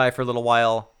public eye for a little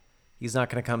while. He's not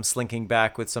going to come slinking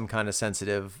back with some kind of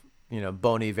sensitive,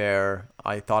 Bon Iver,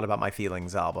 I Thought About My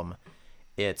Feelings album.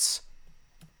 It's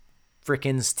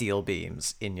frickin' steel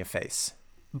beams in your face.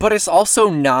 But it's also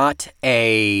not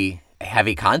a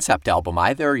heavy concept album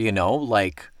either,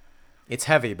 like... It's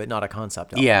heavy, but not a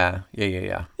concept album. Yeah.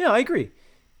 Yeah, I agree.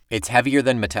 It's heavier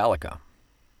than Metallica.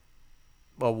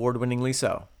 Award-winningly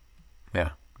so.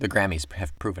 Yeah, the Grammys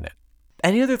have proven it.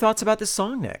 Any other thoughts about this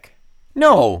song, Nick?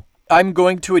 No, I'm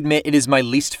going to admit it is my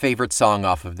least favorite song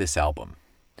off of this album.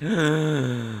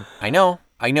 I know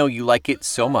you like it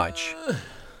so much.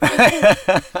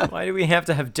 Why do we have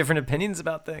to have different opinions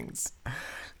about things?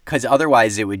 Because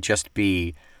otherwise it would just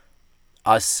be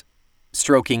us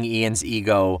stroking Ian's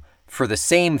ego for the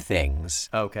same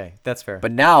things. Okay, that's fair.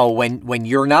 But now, when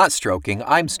you're not stroking,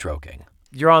 I'm stroking.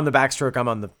 You're on the backstroke, I'm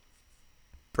on the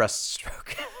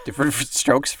breaststroke. Different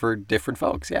strokes for different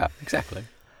folks. Yeah, exactly.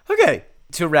 Okay,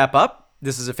 to wrap up,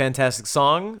 This is a fantastic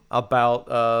song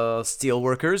about steel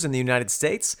workers in the United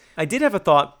States. I did have a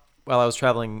thought while I was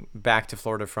traveling back to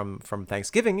Florida from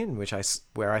Thanksgiving,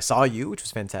 where I saw you, which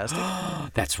was fantastic.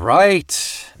 That's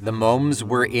right. The Momes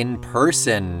were in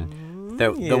person.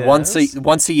 The Yes.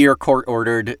 once a year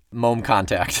court-ordered Mome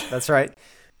contact. That's right.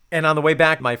 And on the way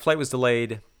back, my flight was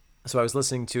delayed, so I was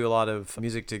listening to a lot of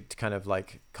music to kind of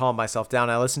like calm myself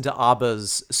down. I listened to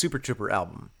ABBA's Super Trooper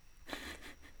album.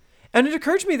 And it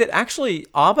occurred to me that actually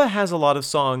ABBA has a lot of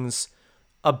songs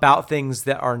about things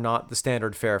that are not the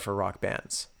standard fare for rock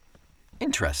bands.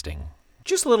 Interesting.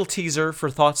 Just a little teaser for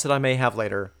thoughts that I may have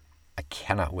later. I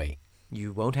cannot wait.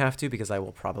 You won't have to because I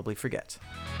will probably forget.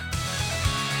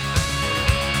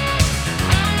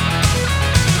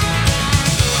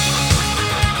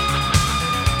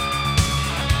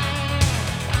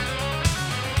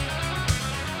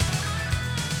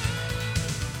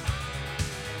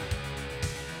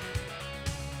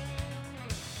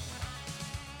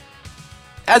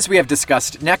 As we have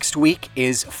discussed, next week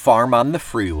is Farm on the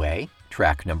Freeway,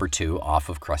 track number 2 off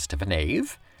of Crust of a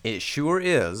Knave. It sure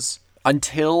is.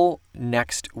 Until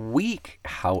next week,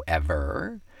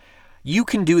 however, you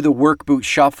can do the work boot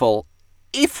shuffle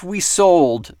if we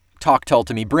sold Talk Tull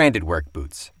to Me branded work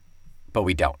boots, but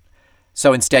we don't.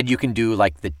 So instead you can do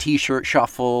like the t-shirt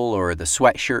shuffle or the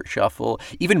sweatshirt shuffle,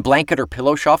 even blanket or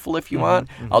pillow shuffle if you want.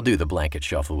 I'll do the blanket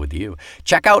shuffle with you.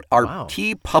 Check out our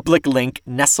TeePublic link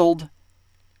nestled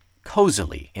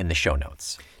cozily in the show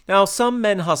notes. Now, some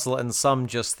men hustle and some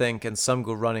just think, and some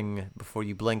go running before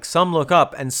you blink. Some look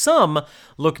up and some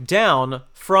look down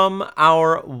from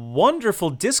our wonderful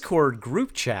Discord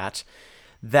group chat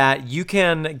that you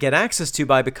can get access to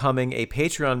by becoming a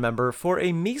Patreon member for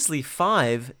a measly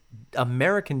 $5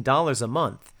 American dollars a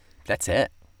month. That's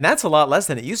it. And that's a lot less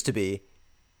than it used to be.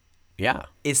 Yeah.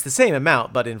 It's the same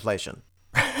amount, but inflation.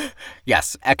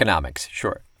 Yes, economics,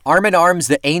 sure. Arm in arms,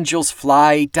 the angels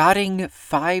fly, dotting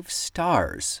 5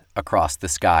 stars across the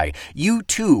sky. You,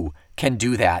 too, can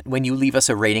do that when you leave us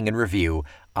a rating and review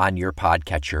on your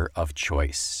podcatcher of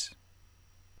choice.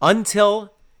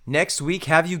 Until next week,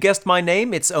 have you guessed my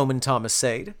name? It's Omen Thomas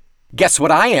Sade. Guess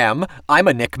what I am? I'm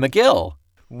a Nick McGill.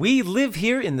 We live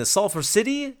here in the Sulphur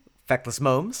City, Feckless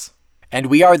Momes.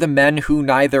 And we are the men who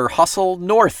neither hustle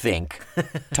nor think.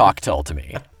 Talk Tull to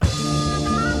Me.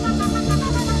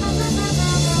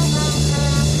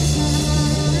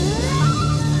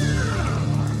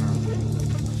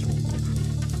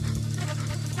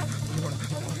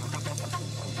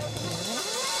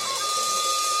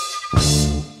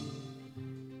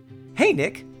 Hey,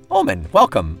 Nick. Omen,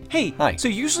 welcome. Hey, Hi. So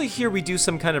usually here we do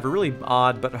some kind of a really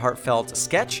odd but heartfelt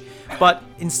sketch, but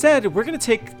instead we're going to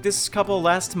take this couple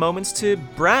last moments to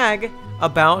brag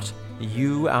about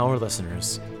you, our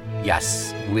listeners.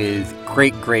 Yes, with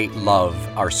great, great love,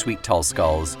 our sweet Tull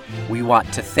Skulls, we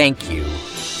want to thank you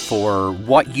for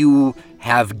what you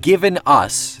have given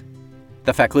us,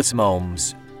 the Feckless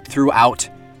Momes, throughout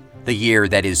the year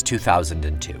that is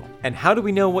 2002. And how do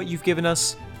we know what you've given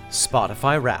us?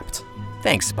 Spotify Wrapped.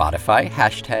 Thanks, Spotify.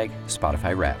 Hashtag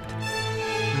Spotify Wrapped.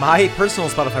 My personal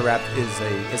Spotify Wrapped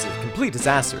is a complete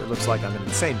disaster. It looks like I'm an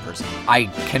insane person. I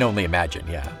can only imagine,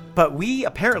 yeah. But we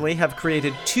apparently have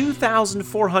created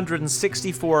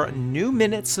 2,464 new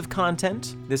minutes of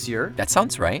content this year. That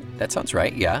sounds right.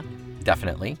 Yeah,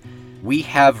 definitely. We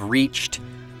have reached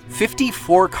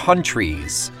 54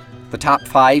 countries, the top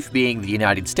 5 being the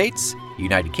United States,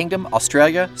 United Kingdom,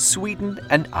 Australia, Sweden,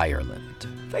 and Ireland.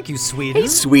 Thank you, Sweden. Hey,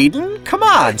 Sweden, come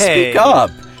on, Hey. speak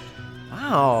up.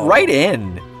 Wow. Write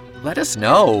in. Let us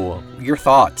know your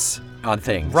thoughts on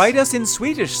things. Write us in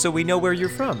Swedish so we know where you're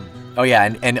from. Oh,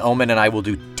 yeah, and Omen and I will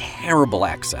do terrible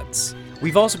accents.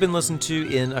 We've also been listened to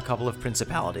in a couple of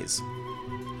principalities.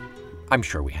 I'm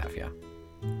sure we have, yeah.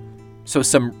 So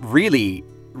some really,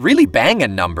 really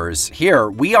banging numbers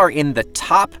here. We are in the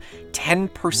top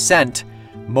 10%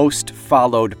 most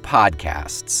followed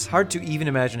podcasts. Hard to even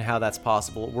imagine how that's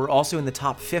possible. We're also in the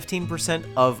top 15%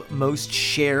 of most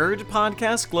shared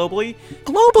podcasts globally.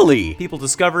 Globally. People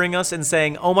discovering us and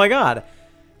saying, oh my god,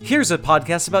 here's a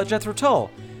podcast about Jethro Tull.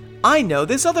 I know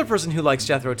this other person who likes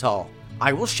Jethro Tull.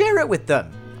 I will share it with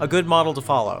them. A good model to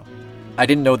follow. I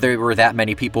didn't know there were that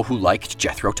many people who liked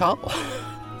Jethro Tull.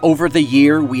 Over the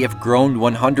year, we have grown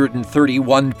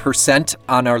 131%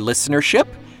 on our listenership.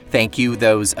 Thank you,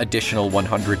 those additional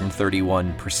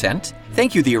 131%.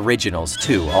 Thank you, the originals,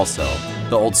 too, also.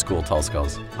 The old school Tull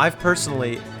Skulls. I've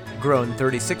personally grown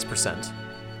 36%.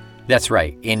 That's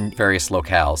right, in various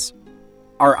locales.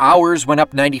 Our hours went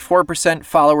up 94%,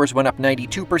 followers went up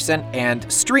 92%, and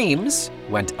streams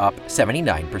went up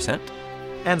 79%.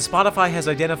 And Spotify has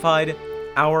identified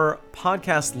our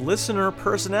podcast listener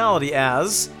personality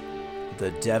as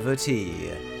the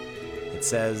Devotee. It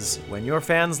says, when your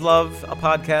fans love a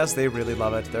podcast, they really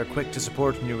love it. They're quick to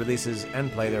support new releases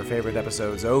and play their favorite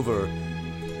episodes over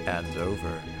and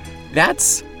over.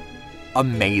 That's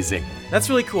amazing. That's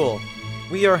really cool.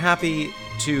 We are happy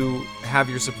to have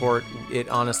your support. It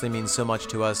honestly means so much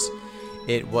to us.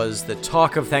 It was the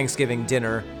talk of Thanksgiving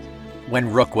dinner.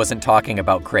 When Rook wasn't talking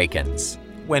about Krakens.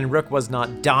 When Rook was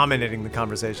not dominating the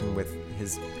conversation with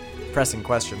his pressing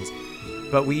questions.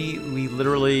 But we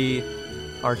literally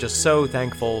are just so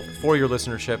thankful for your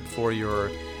listenership, for your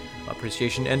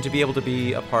appreciation, and to be able to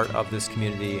be a part of this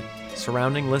community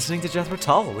surrounding listening to Jethro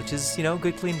Tull, which is,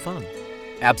 good, clean fun.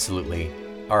 Absolutely.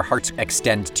 Our hearts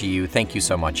extend to you. Thank you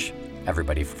so much,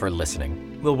 everybody, for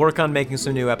listening. We'll work on making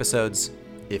some new episodes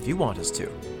if you want us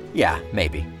to. Yeah,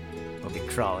 maybe. We'll be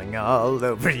crawling all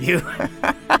over you.